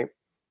 right?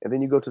 And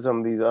then you go to some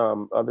of these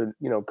other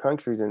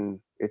countries and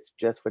it's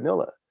just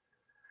vanilla.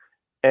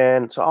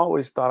 And so I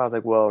always thought I was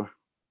like, well,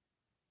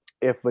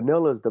 if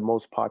vanilla is the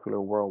most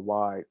popular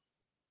worldwide,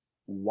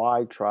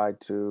 why try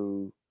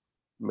to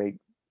make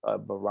a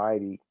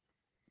variety?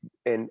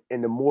 And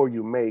the more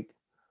you make,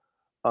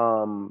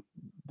 um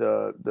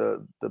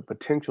the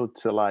potential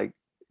to, like,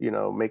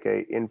 make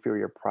a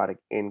inferior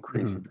product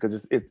increases, Mhm.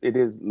 because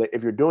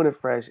if you're doing it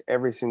fresh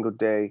every single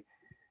day,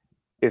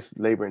 it's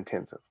labor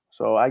intensive.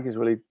 So I just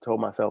really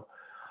told myself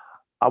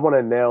I want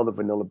to nail the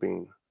vanilla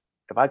bean.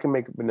 If I can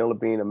make vanilla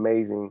bean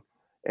amazing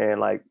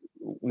and, like,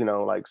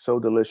 like so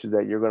delicious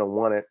that you're gonna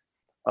want it,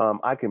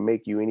 I can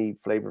make you any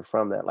flavor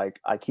from that. Like,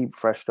 I keep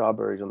fresh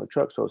strawberries on the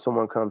truck, so if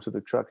someone comes to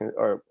the truck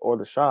or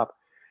the shop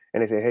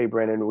and they say, "Hey,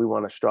 Brandon, we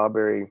want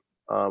strawberry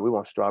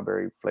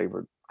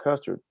flavored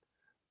custard."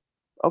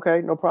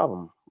 Okay, no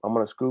problem. I'm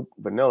gonna scoop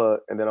vanilla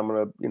and then I'm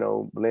gonna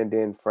blend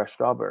in fresh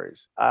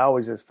strawberries. I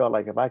always just felt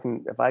like if I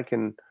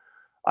can,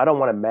 I don't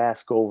want to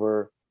mask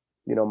over,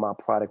 my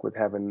product with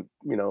having,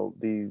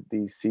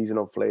 these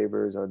seasonal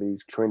flavors or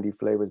these trendy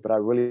flavors, but I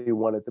really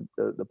wanted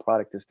the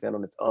product to stand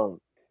on its own.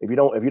 If you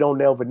don't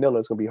nail vanilla,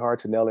 it's gonna be hard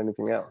to nail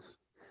anything else,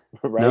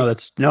 No, right?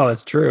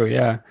 that's true.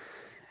 Yeah.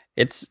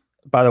 It's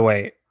by the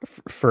way,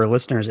 for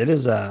listeners, it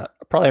is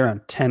probably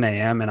around 10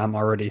 a.m. and I'm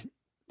already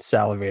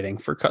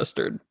salivating for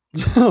custard.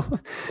 So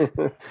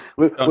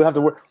We don't, have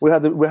to work. We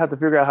have to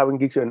figure out how we can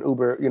get you an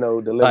Uber,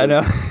 I delivery.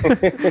 know.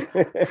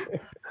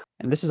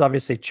 And this is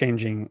obviously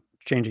changing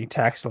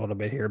tax a little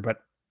bit here, but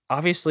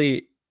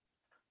obviously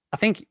I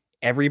think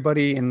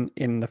everybody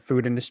in the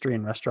food industry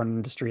and restaurant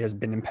industry has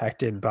been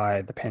impacted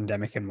by the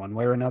pandemic in one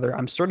way or another.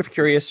 I'm sort of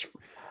curious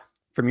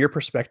from your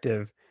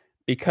perspective,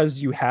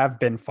 because you have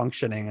been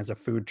functioning as a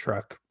food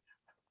truck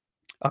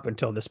up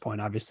until this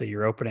point. Obviously,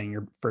 you're opening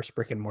your first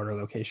brick and mortar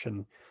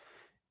location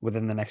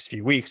within the next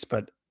few weeks,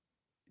 but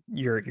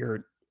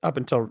you're up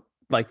until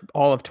like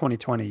all of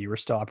 2020, you were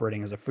still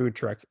operating as a food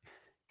truck.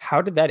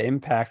 How did that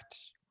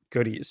impact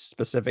Goodies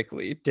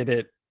specifically? Did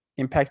it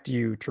impact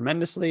you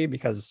tremendously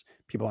because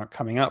people aren't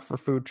coming out for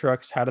food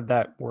trucks? How did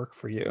that work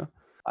for you?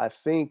 I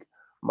think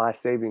my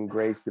saving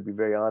grace, to be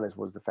very honest,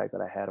 was the fact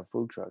that I had a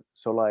food truck.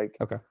 So, like,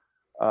 Okay.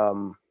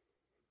 um,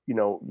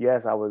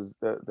 yes, I was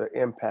the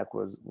impact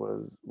was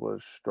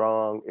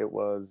strong. It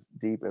was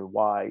deep and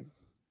wide.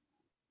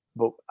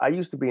 But I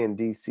used to be in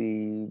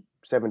DC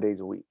 7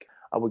 days a week.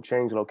 I would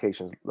change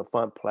locations: the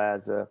Front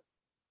Plaza,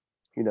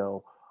 you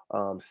know,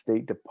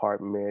 State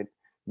Department,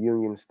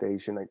 Union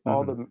Station, like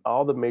all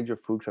Hmm. the major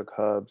food truck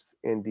hubs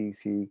in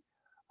DC.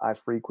 I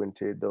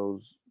frequented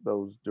those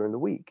during the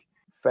week.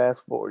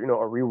 Fast forward,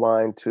 or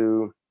rewind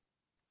to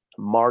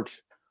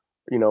March,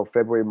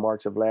 February,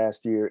 March of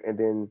last year, and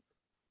then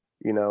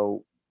you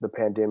know the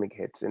pandemic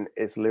hits, and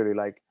it's literally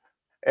like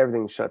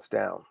everything shuts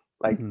down,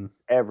 like Hmm.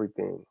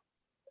 everything.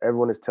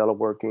 Everyone is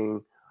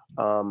teleworking.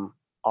 Um,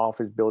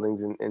 Office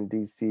buildings in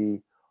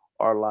DC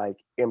are like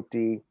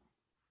empty,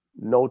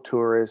 no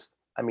tourists.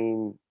 I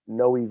mean,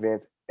 no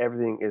events.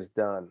 Everything is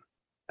done.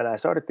 And I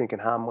started thinking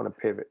how I'm going to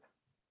pivot.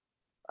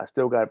 I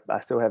still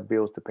have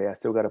bills to pay. I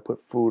still got to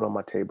put food on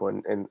my table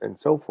and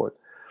so forth.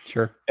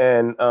 Sure.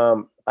 And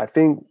I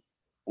think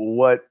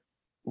what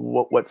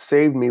what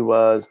saved me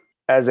was,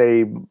 as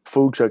a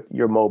food truck,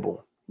 you're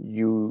mobile.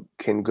 You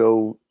can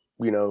go.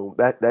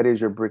 That is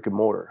your brick and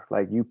mortar.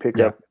 Like, you pick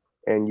Yeah. up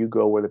and you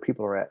go where the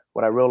people are at.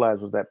 What I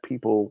realized was that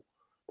people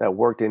that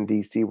worked in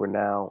DC were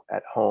now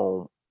at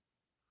home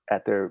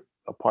at their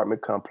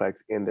apartment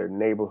complex, in their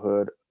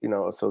neighborhood,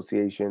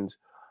 associations,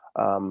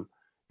 um,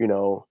 you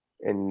know,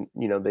 and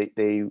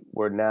they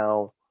were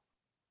now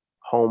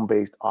home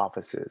based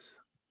offices.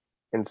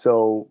 And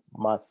so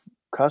my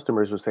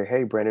customers would say,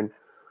 "Hey, Brandon,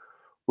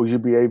 would you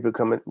be able to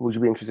come? Would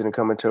you be interested in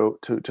coming to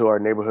our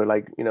neighborhood,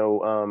 like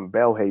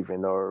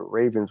Bellhaven or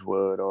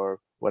Ravenswood or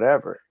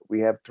whatever? We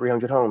have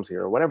 300 homes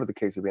here, or whatever the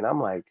case would be." And I'm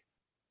like,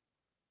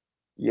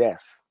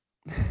 "Yes,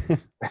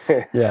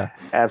 Yeah.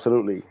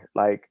 absolutely."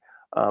 Like,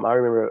 I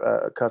remember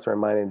a customer of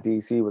mine in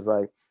DC was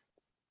like,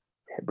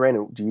 "Hey,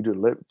 Brandon, do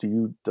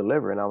you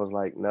deliver?" And I was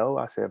like, "No."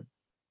 I said,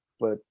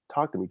 "But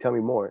talk to me, tell me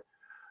more."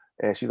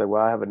 And she's like,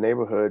 well, I have a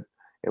neighborhood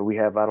and we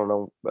have, I don't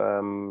know,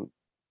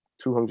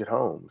 200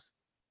 homes.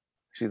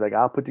 She's like,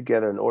 I'll put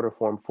together an order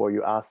form for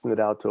you. I'll send it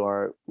out to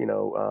our,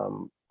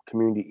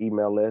 community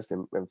email list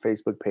and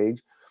Facebook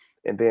page.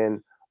 And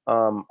then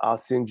I'll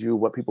send you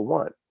what people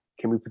want.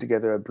 Can we put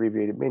together an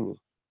abbreviated menu?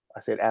 I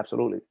said,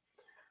 absolutely.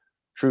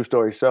 True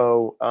story.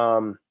 So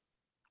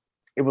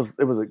it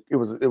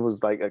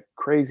was like a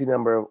crazy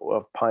number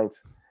of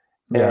pints,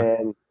 Yeah.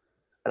 and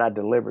I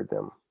delivered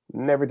them.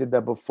 Never did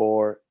that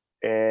before,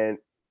 and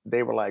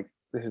they were like,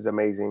 "This is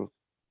amazing.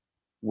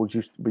 Would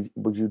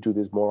you do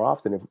this more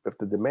often if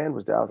the demand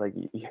was there?" I was like,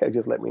 "Yeah,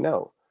 just let me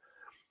know."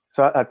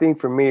 So I think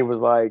for me it was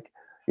like,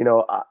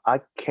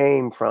 I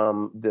came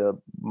from the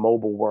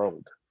mobile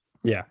world,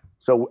 Yeah.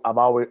 so I've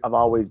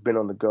always been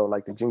on the go,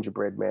 like the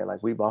gingerbread man.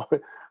 Like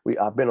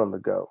I've been on the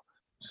go.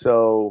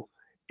 So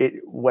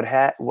what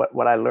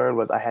I learned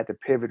was I had to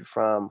pivot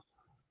from,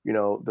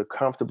 the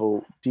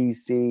comfortable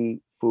DC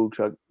food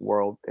truck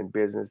world and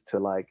business to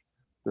like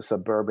the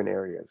suburban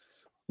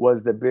areas.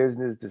 Was the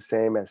business the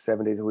same as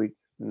 7 days a week?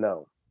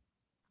 No.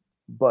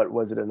 But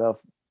was it enough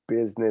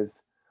business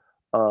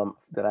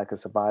that I could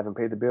survive and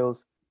pay the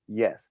bills?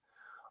 Yes.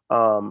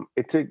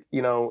 It took,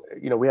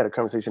 we had a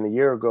conversation a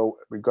year ago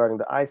regarding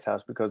the ice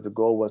house because the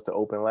goal was to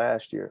open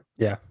last year.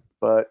 Yeah.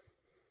 But,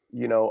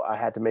 I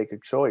had to make a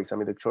choice. I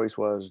mean, the choice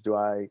was, do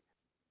I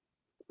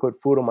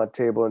put food on my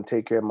table and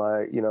take care of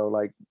my,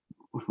 like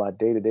my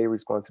day-to-day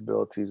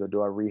responsibilities, or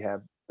do I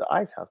rehab the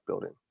ice house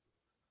building?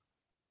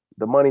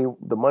 The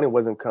money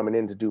wasn't coming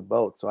in to do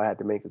both. So I had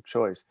to make a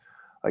choice.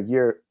 A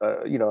year,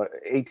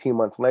 18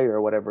 months later,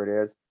 or whatever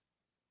it is,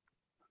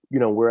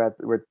 we're at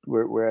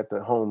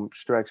the home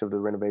stretch of the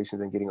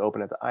renovations and getting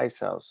open at the ice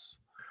house.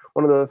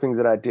 One of the other things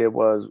that I did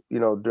was,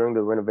 during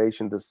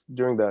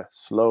during the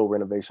slow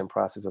renovation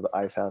process of the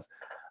ice house,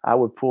 I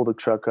would pull the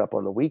truck up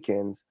on the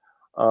weekends,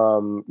 in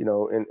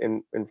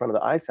front of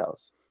the ice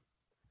house.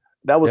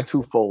 That was Yeah.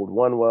 twofold.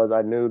 One was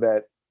I knew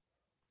that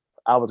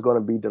I was going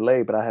to be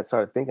delayed, but I had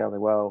started thinking, I was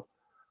like, well,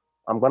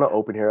 I'm going to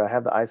open here. I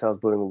have the ice house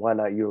building. Why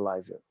not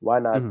utilize it? Hmm. Why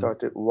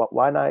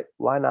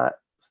not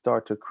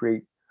start to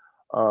create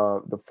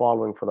the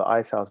following for the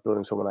ice house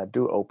building, so when I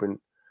do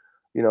open,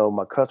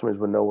 my customers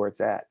would know where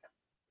it's at.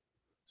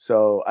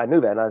 So I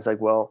knew that, and I was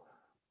like, well,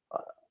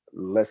 uh,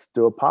 let's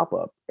do a pop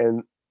up.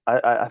 And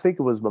I think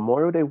it was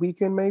Memorial Day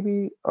weekend,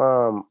 maybe.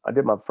 I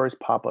did my first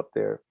pop up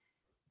there,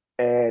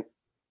 and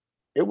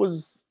it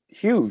was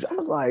huge. I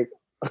was like,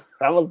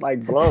 I was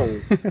like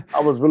blown.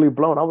 I was really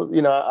blown. I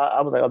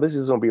was like, oh, this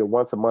is gonna be a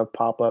once a month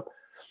pop up.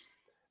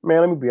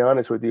 Man, let me be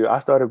honest with you. I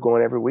started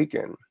going every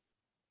weekend,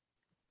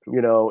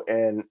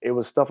 and it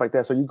was stuff like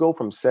that. So you go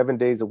from 7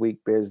 days a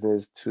week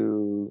business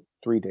to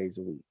 3 days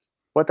a week.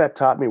 What that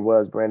taught me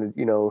was, Brandon,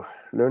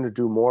 learn to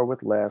do more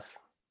with less,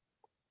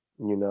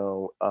 you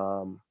know,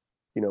 um,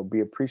 be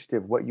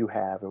appreciative of what you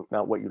have and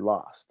not what you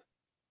lost.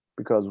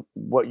 Because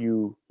what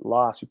you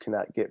lost, you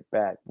cannot get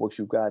back. What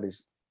you got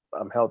is,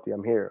 I'm healthy,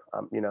 I'm here,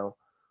 and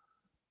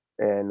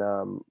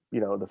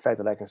the fact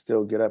that I can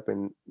still get up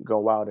and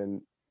go out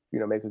and,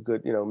 make a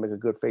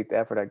good faith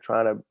effort at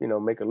trying to,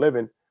 make a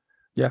living.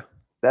 Yeah.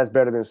 That's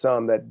better than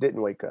some that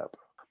didn't wake up.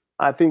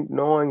 I think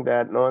knowing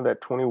that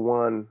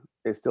 21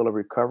 is still a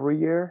recovery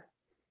year.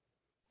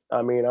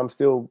 I mean, I'm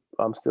still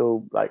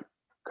like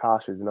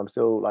cautious, and I'm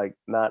still like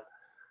not,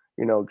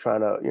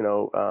 trying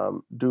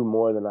to, do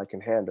more than I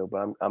can handle.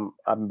 But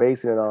I'm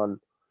basing it on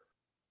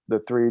the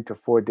 3 to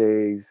 4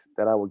 days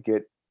that I would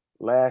get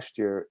last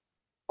year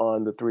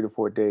on the 3 to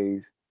 4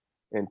 days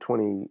in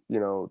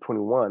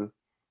 21.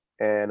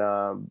 And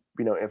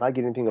if I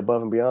get anything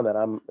above and beyond that,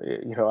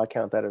 I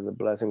count that as a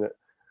blessing,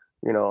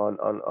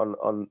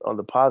 on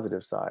the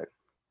positive side.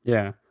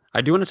 Yeah. I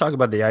do want to talk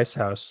about the ice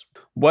house.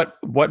 What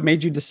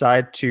made you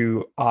decide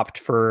to opt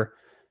for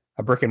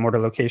a brick and mortar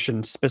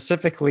location,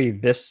 specifically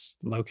this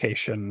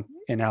location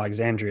in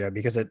Alexandria?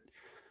 Because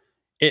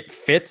it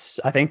fits,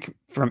 I think,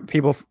 from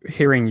people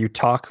hearing you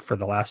talk for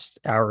the last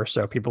hour or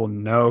so, people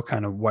know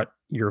kind of what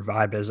your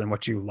vibe is and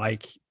what you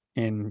like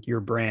in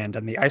your brand.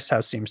 And the ice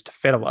house seems to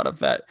fit a lot of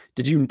that.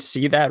 Did you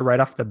see that right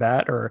off the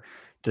bat, or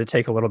did it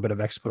take a little bit of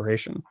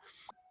exploration?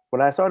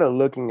 When I started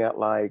looking at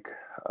like,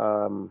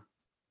 um,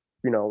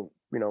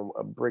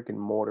 a brick and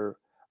mortar,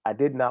 I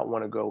did not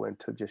want to go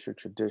into just your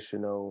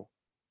traditional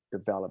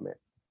development.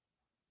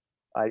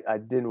 I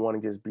didn't want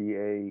to just be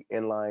a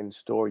inline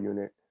store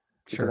unit,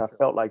 because I Sure.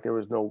 felt like there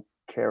was no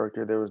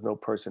character, there was no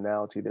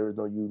personality, there was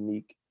no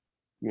unique,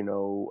 you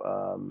know,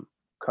 um,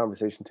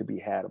 conversation to be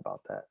had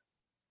about that.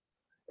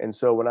 And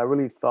so when I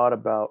really thought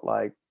about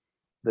like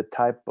the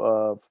type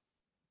of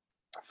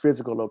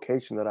physical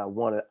location that I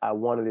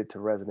wanted it to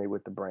resonate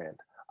with the brand.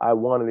 I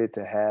wanted it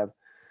to have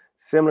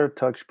similar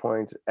touch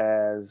points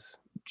as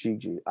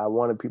Gigi. I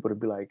wanted people to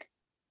be like,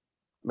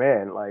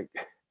 man, like,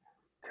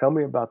 tell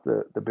me about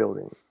the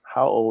building.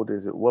 How old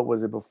is it? What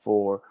was it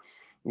before?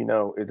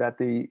 Is that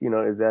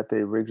the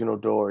original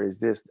door? Is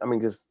this? I mean,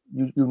 just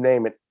you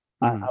name it.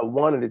 I Mhm.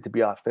 wanted it to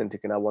be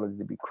authentic, and I wanted it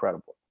to be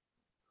credible.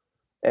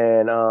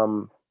 And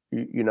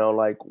you know,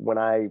 like when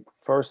I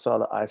first saw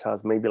the ice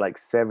house, maybe like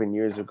 7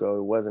 years ago,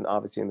 it wasn't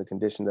obviously in the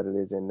condition that it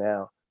is in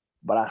now,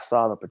 but I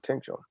saw the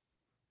potential,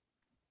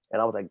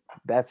 and I was like,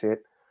 that's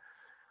it.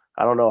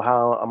 I don't know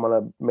how I'm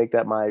gonna make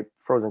that my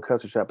frozen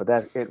custard shop, but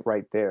that's it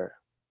right there,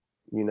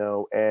 you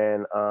know.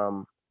 And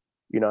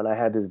you know, and I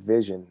had this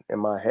vision in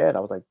my head.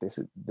 I was like,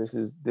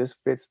 this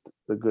fits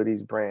the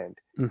Goodies brand.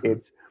 Hmm.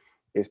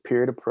 It's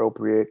period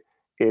appropriate.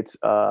 It's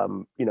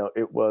you know,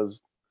 it was,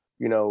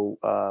 you know,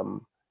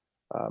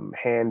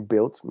 hand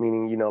built,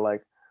 meaning, you know,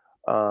 like,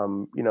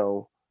 you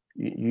know,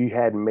 you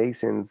had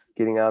masons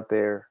getting out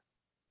there,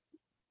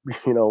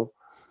 you know,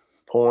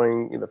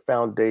 pouring the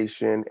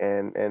foundation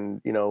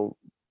and you know,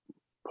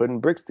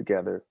 putting bricks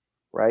together,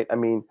 right? I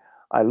mean,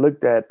 I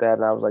looked at that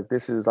and I was like,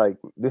 this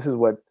is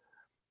what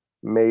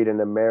made in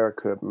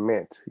America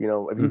meant. You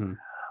know, if you, Hmm.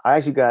 I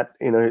actually got,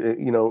 you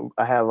know,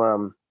 I have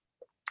a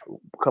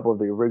couple of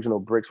the original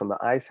bricks from the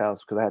ice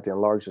house because I had to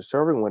enlarge the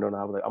serving window, and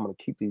I was like, I'm going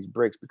to keep these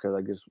bricks because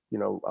I guess, you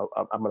know,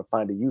 I'm going to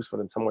find a use for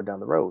them somewhere down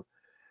the road.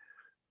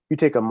 You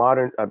take a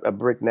modern a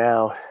brick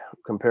now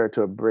compared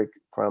to a brick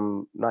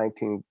from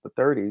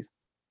 1930s,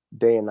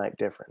 day and night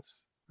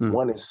difference. Mm.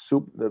 One is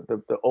super.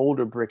 The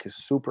older brick is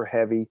super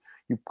heavy.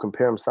 You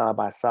compare them side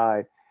by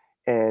side,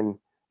 and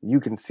you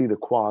can see the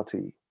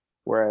quality.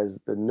 Whereas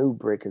the new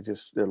brick is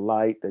just they're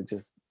light.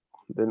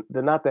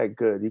 They're not that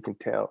good. You can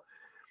tell.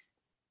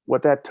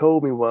 What that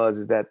told me was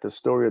is that the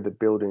story of the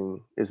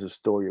building is a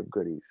story of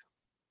Goodies,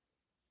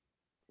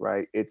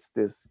 right? It's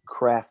this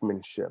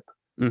craftsmanship.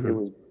 It Hmm.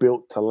 was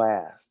built to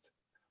last,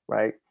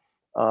 right?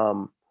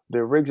 The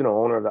original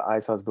owner of the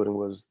ice house building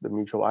was the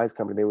Mutual Ice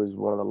Company. They was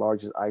one of the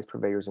largest ice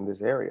purveyors in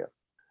this area.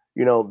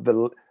 You know,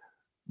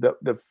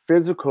 the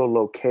physical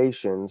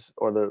locations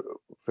or the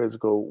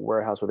physical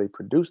warehouse where they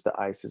produce the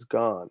ice is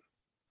gone.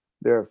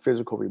 There are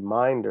physical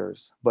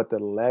reminders, but the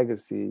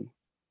legacy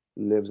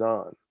lives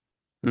on,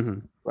 Hmm.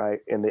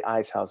 right? In the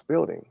ice house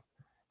building.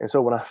 And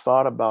so when I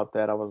thought about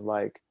that, I was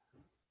like,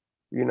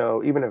 you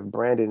know, even if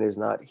Brandon is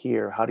not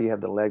here, how do you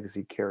have the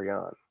legacy carry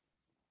on,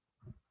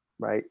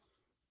 right?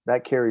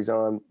 That carries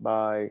on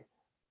by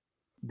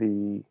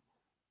the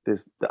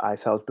the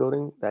ice house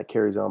building, that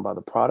carries on by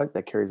the product,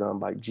 that carries on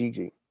by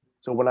Gigi.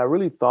 So when I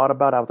really thought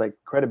about it, I was like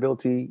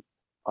credibility,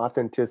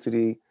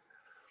 authenticity,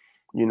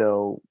 you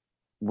know,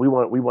 we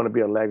want to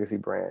be a legacy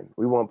brand.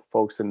 We want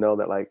folks to know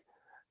that like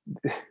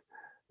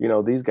you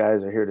know, these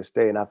guys are here to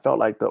stay. And I felt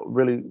like the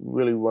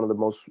really one of the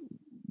most,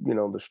 you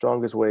know, the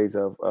strongest ways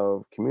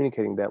of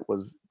communicating that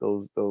was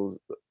those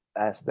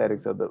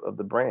aesthetics of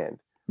the brand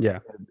Yeah.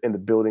 and the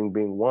building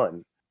being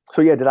one.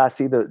 So yeah, did I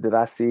see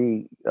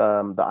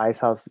the Ice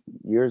House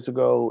years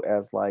ago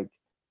as like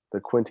the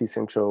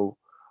quintessential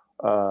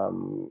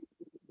um,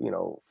 you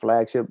know,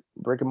 flagship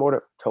brick and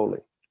mortar?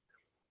 Totally.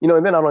 You know,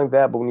 and then not only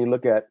that, but when you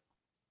look at,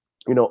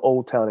 you know,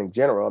 Old Town in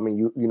general, I mean,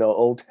 you know,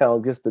 Old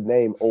Town, just the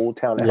name Old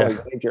Town Yeah.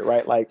 Alexandria,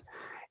 right? Like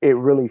it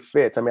really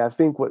fits. I mean, I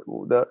think what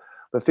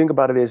the thing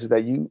about it is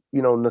that you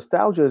know,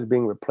 nostalgia is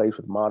being replaced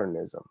with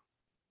modernism.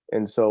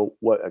 And so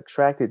what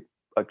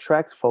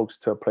attracts folks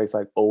to a place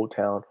like Old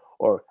Town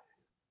or,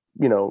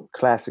 you know,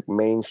 classic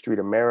Main Street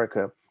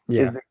America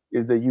Yeah.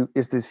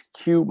 is this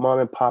cute mom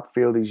and pop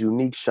feel, these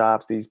unique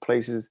shops, these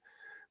places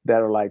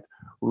that are like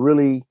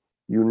really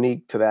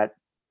unique to that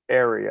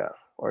area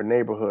or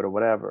neighborhood or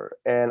whatever.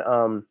 And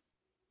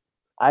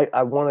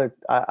I wanted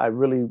I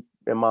really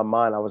in my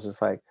mind I was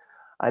just like,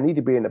 I need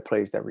to be in a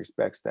place that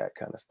respects that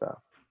kind of stuff.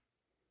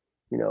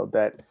 You know,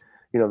 that,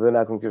 you know, they're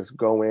not gonna just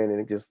go in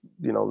and just,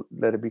 you know,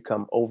 let it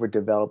become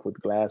overdeveloped with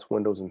glass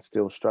windows and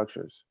steel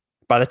structures.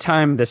 By the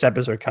time this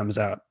episode comes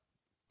out,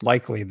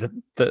 likely the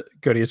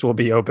Goodies will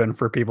be open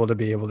for people to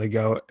be able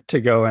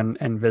to go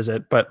and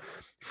visit. But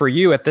for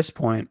you at this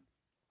point,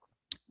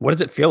 what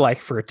does it feel like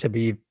for it to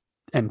be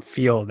and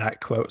feel that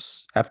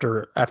close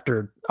after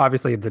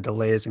obviously the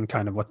delays and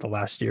kind of what the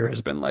last year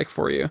has been like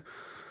for you?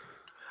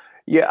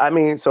 Yeah, I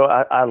mean, so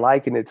I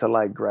liken it to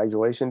like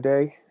graduation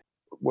day.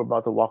 We're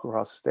about to walk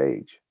across the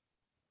stage.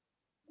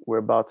 We're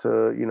about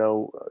to,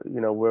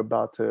 we're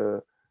about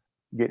to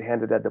get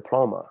handed that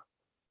diploma,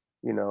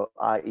 you know,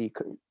 i.e.,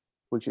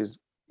 which is,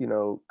 you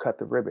know, cut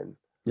the ribbon.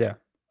 Yeah.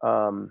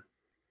 Um,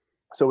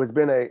 so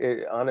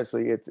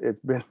honestly, it's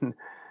been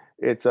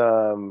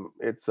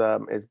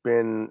it's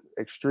been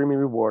extremely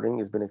rewarding.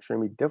 It's been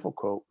extremely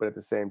difficult, but at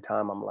the same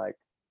time, I'm like,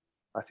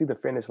 I see the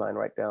finish line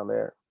right down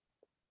there.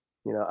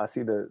 You know, I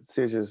see the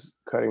scissors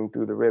cutting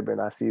through the ribbon.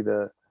 I see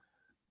the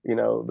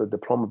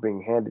diploma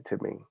being handed to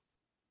me.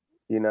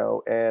 You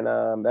know,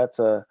 and that's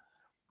a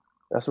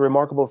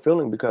remarkable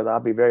feeling because I'll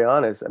be very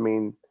honest. I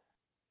mean,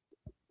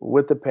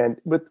 with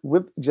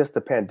just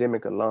the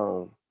pandemic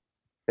alone,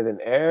 and then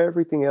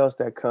everything else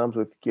that comes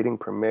with getting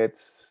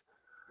permits,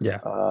 Yeah.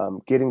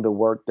 getting the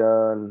work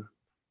done.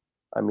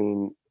 I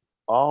mean,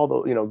 all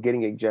the, you know,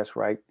 getting it just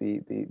right,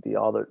 the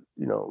all the,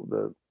 you know,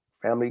 the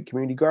family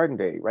community garden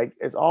day, right?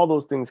 It's all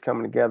those things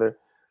coming together,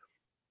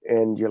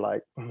 and you're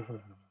like,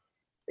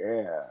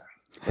 yeah,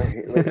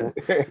 we're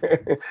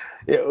here.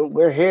 Yeah,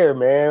 we're here,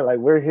 man. Like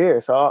we're here.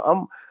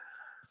 So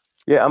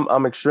Yeah,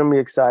 I'm extremely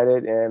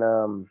excited, and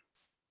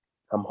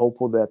I'm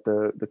hopeful that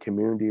the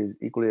community is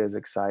equally as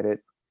excited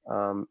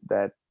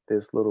that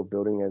this little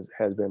building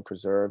has been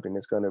preserved and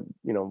it's going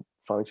to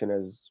function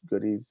as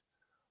Goodies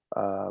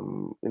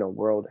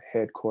world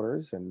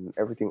headquarters and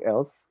everything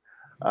else.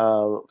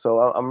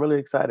 So I'm really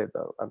excited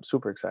though. I'm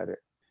super excited.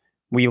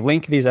 We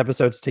link these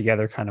episodes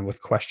together kind of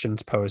with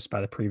questions posed by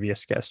the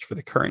previous guest for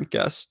the current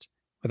guest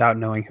without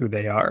knowing who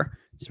they are.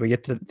 So we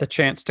get to the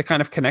chance to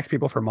kind of connect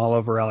people from all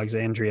over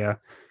Alexandria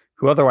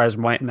who otherwise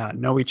might not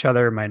know each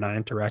other, might not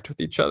interact with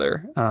each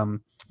other.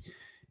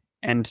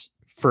 And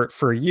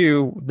for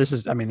you, this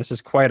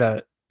is quite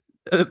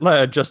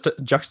just a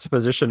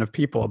juxtaposition of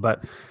people.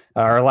 But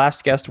our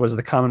last guest was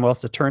the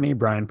Commonwealth's attorney,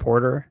 Brian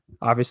Porter,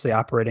 obviously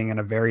operating in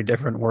a very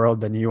different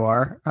world than you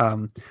are.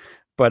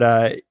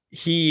 But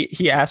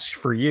he asked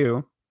for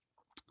you,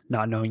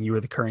 not knowing you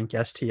were the current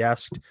guest. He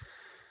asked,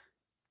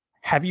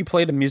 have you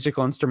played a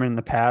musical instrument in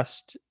the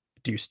past?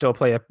 Do you still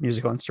play a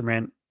musical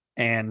instrument?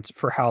 And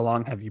for how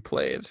long have you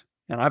played?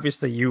 And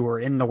obviously you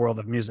were in the world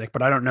of music,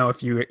 but I don't know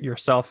if you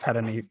yourself had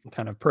any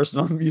kind of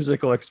personal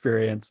musical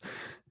experience.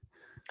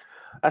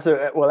 That's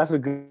a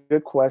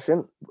good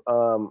question.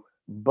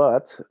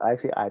 But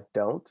actually I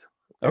don't.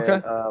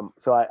 Okay. And,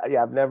 so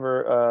I've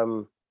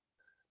never,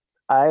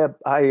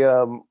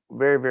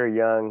 very, very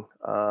young,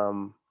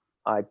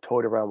 I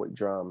toyed around with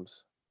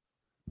drums,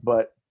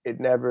 but it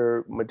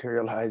never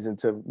materialized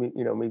into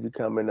me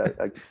becoming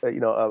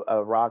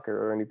a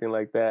rocker or anything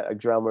like that, a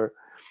drummer.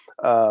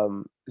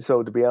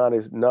 So to be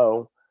honest,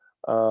 no.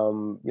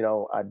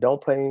 I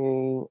don't play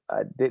any.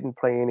 I didn't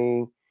play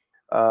any.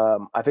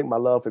 I think my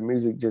love for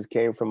music just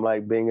came from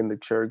like being in the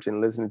church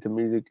and listening to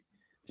music,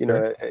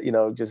 Sure.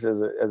 just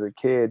as a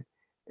kid,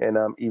 and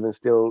even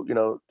still,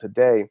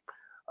 today.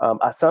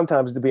 I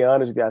sometimes, to be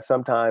honest with you, I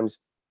sometimes,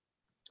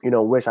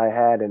 wish I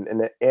had,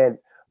 and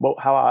but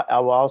how I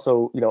will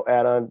also,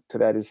 add on to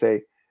that is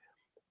say,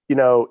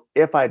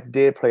 if I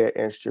did play an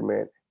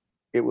instrument,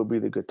 it would be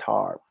the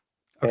guitar.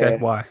 Okay.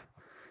 And Why?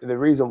 the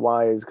reason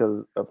why is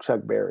because of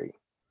Chuck Berry.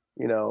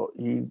 He,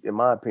 in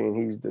my opinion,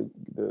 he's the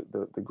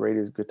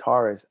greatest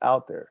guitarist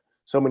out there.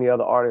 So many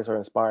other artists are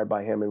inspired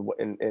by him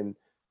and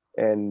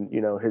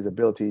his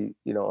ability,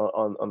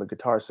 on the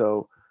guitar.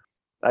 So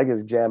I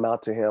just jam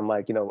out to him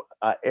like,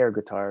 air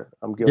guitar.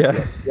 I'm guilty.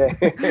 Yeah.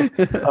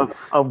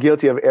 I'm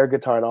guilty of air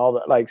guitar and all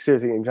that. Like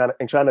seriously,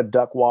 and trying to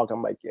duck walk.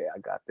 I'm like, yeah, I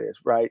got this,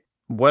 right?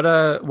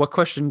 What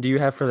question do you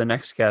have for the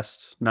next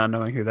guest, not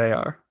knowing who they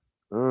are?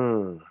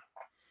 Mm.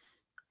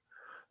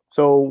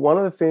 So one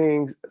of the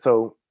things.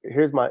 So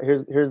here's my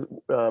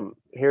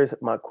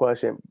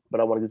question, but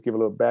I want to just give a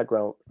little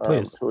background to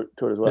it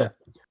as well. Yeah.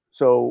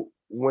 So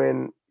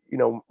when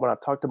I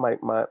talk to my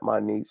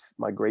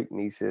great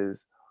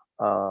nieces,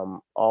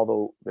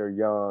 although they're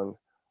young,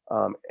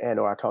 and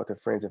or I talk to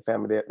friends and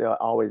family, they'll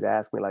always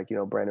ask me like,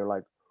 Brandon,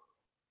 like,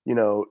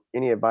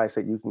 any advice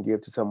that you can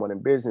give to someone in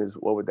business,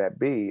 what would that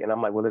be? And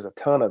I'm like, well, there's a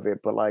ton of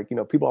it, but like,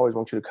 people always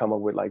want you to come up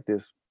with like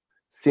this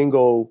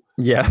single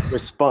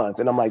response.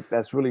 And I'm like,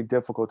 that's really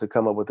difficult to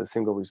come up with a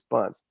single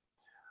response.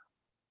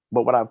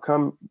 But what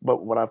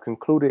I've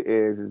concluded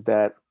is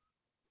that,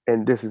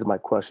 and this is my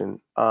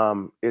question,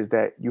 is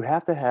that you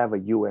have to have a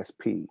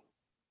USP.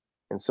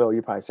 And so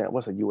you're probably saying,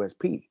 what's a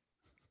USP?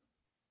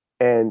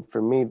 And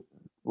for me,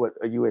 what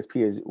a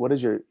USP is, what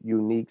is your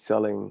unique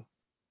selling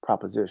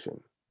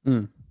proposition?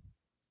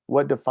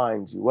 What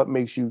defines you? What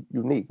makes you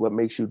unique? What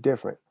makes you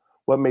different?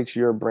 What makes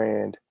your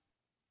brand,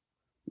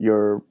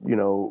 your,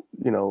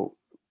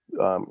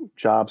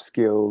 job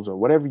skills or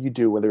whatever you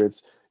do, whether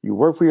it's you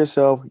work for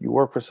yourself, you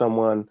work for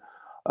someone,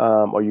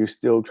 or you're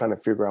still trying to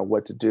figure out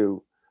what to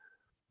do.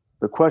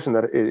 The question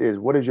that it is,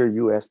 what is your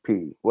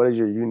USP? What is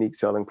your unique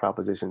selling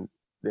proposition?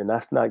 And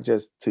that's not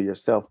just to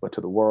yourself, but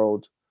to the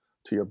world,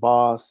 to your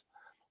boss,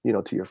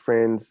 to your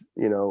friends,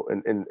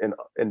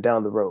 and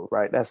down the road,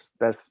 right?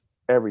 That's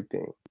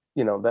everything.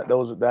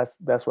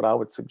 That's what I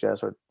would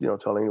suggest, or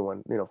tell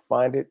anyone.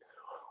 Find it.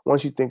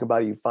 Once you think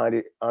about it, you find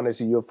it.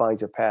 Honestly, you'll find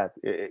your path.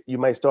 You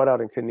may start out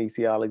in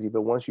kinesiology,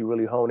 but once you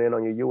really hone in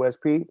on your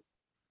USP,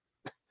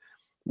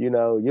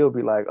 you'll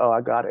be like, oh,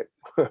 I got it.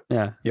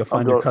 Yeah, you'll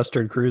find your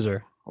custard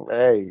cruiser.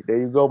 Hey, there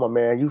you go, my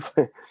man. You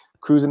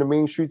cruising the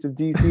mean streets of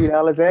DC and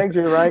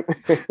Alexandria, right?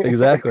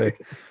 Exactly.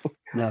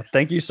 No,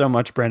 thank you so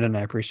much, Brendan.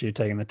 I appreciate you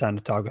taking the time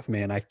to talk with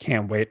me, and I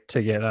can't wait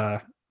to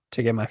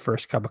get my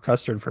first cup of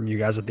custard from you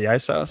guys at the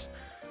Ice House.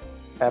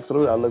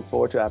 Absolutely. I look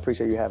forward to it. I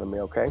appreciate you having me,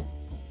 okay?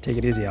 Take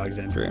it easy,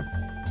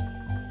 Alexandria.